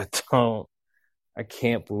 I don't. I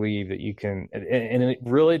can't believe that you can, and it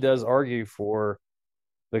really does argue for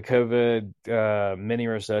the COVID mini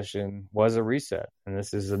recession was a reset, and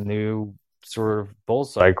this is a new sort of bull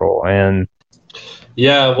cycle. And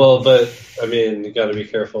Yeah, well, but I mean, you got to be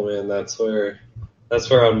careful, man. That's where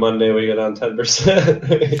on Monday we get on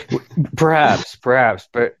 10%. perhaps,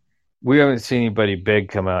 but we haven't seen anybody big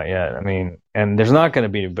come out yet. I mean, and there's not going to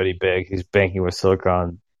be anybody big who's banking with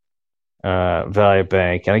Silicon Valley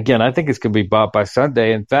Bank. And again, I think it's going to be bought by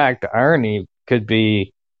Sunday. In fact, the irony could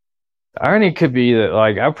be that,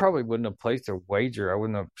 like, I probably wouldn't have placed a wager. I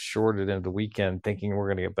wouldn't have shorted into the weekend thinking we're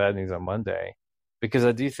going to get bad news on Monday, because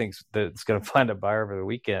I do think that it's going to find a buyer over the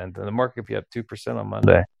weekend, and the market could be up 2% on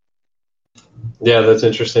Monday. Yeah, that's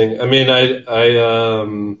interesting. I mean, I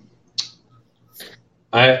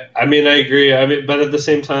mean, I agree. I mean, but at the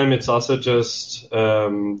same time, it's also just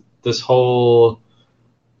this whole.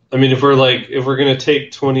 I mean, if we're going to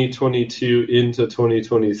take 2022 into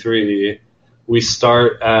 2023, we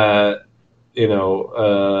start at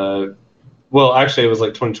well, actually, it was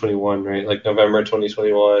like 2021, right? Like November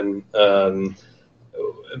 2021.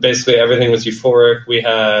 Basically, everything was euphoric. We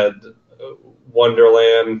had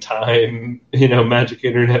Wonderland time, magic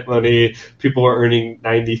internet money. People were earning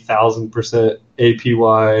 90,000%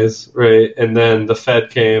 APYs, right? And then the Fed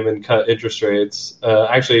came and cut interest rates.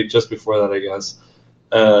 Actually, just before that, I guess.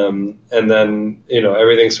 And then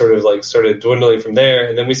everything sort of like started dwindling from there,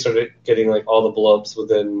 and then we started getting like all the blowups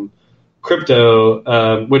within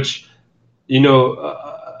crypto, which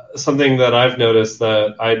something that I've noticed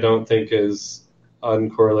that I don't think is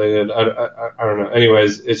uncorrelated. I don't know.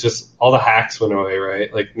 Anyways, it's just all the hacks went away,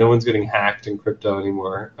 right? Like no one's getting hacked in crypto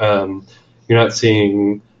anymore. You're not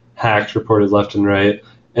seeing hacks reported left and right,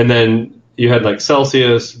 and then you had like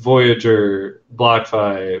Celsius, Voyager,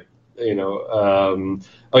 BlockFi. Oh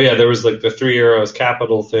yeah, there was like the Three Arrows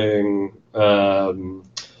Capital thing. Terra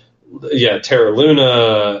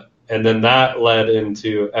Luna, and then that led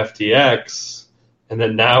into FTX, and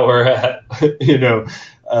then now we're at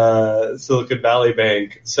Silicon Valley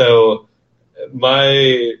Bank. So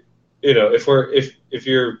if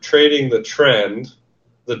you're trading the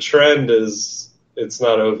trend is it's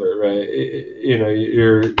not over, right?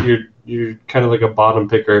 You're kind of like a bottom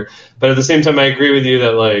picker, but at the same time, I agree with you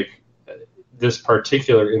that like this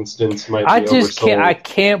particular instance might be oversold. I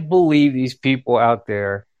can't believe these people out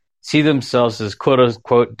there see themselves as quote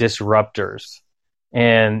unquote disruptors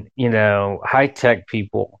and high tech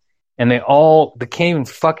people, and they can't even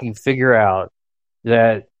fucking figure out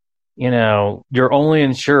that you're only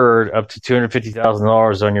insured up to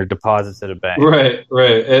 $250,000 on your deposits at a bank. Right.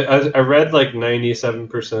 I read like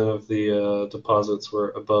 97% of the deposits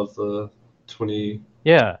were above the 20.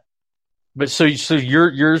 Yeah, but so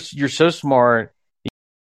you're so smart.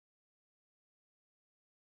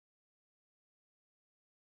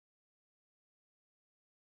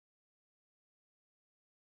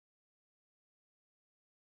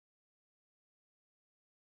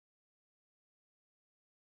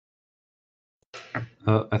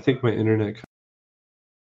 I think my internet.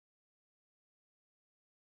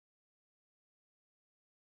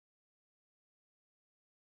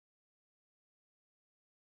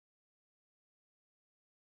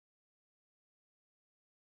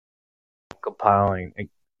 Compiling,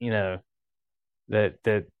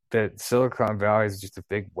 that Silicon Valley is just a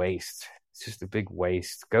big waste. It's just a big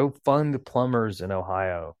waste. Go fund the plumbers in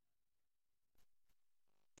Ohio.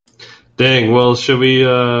 Dang. Well, should we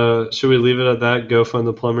leave it at that? Go fund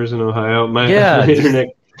the plumbers in Ohio. My internet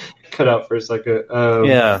cut out for a second. But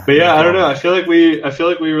yeah, I don't know. I feel like we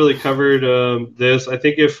really covered this. I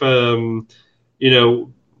think if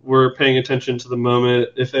we're paying attention to the moment,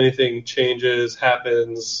 if anything changes,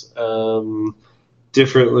 happens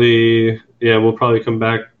differently, we'll probably come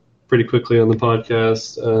back pretty quickly on the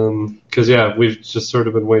podcast. Because we've just sort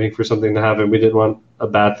of been waiting for something to happen. We didn't want a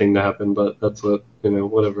bad thing to happen, but that's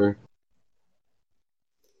whatever.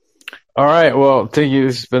 All right. Well, thank you.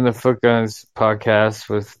 This has been the Foot Guns podcast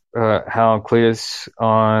with Hal and Cletus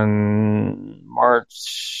on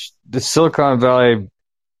the Silicon Valley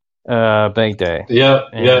Bank Day.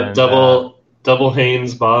 Yeah. Double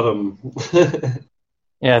Haynes bottom.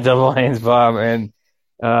 Yeah, double Haynes Bob, and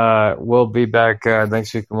we'll be back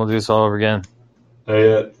next week, and we'll do this all over again.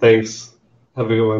 Yeah, thanks. Have a good one.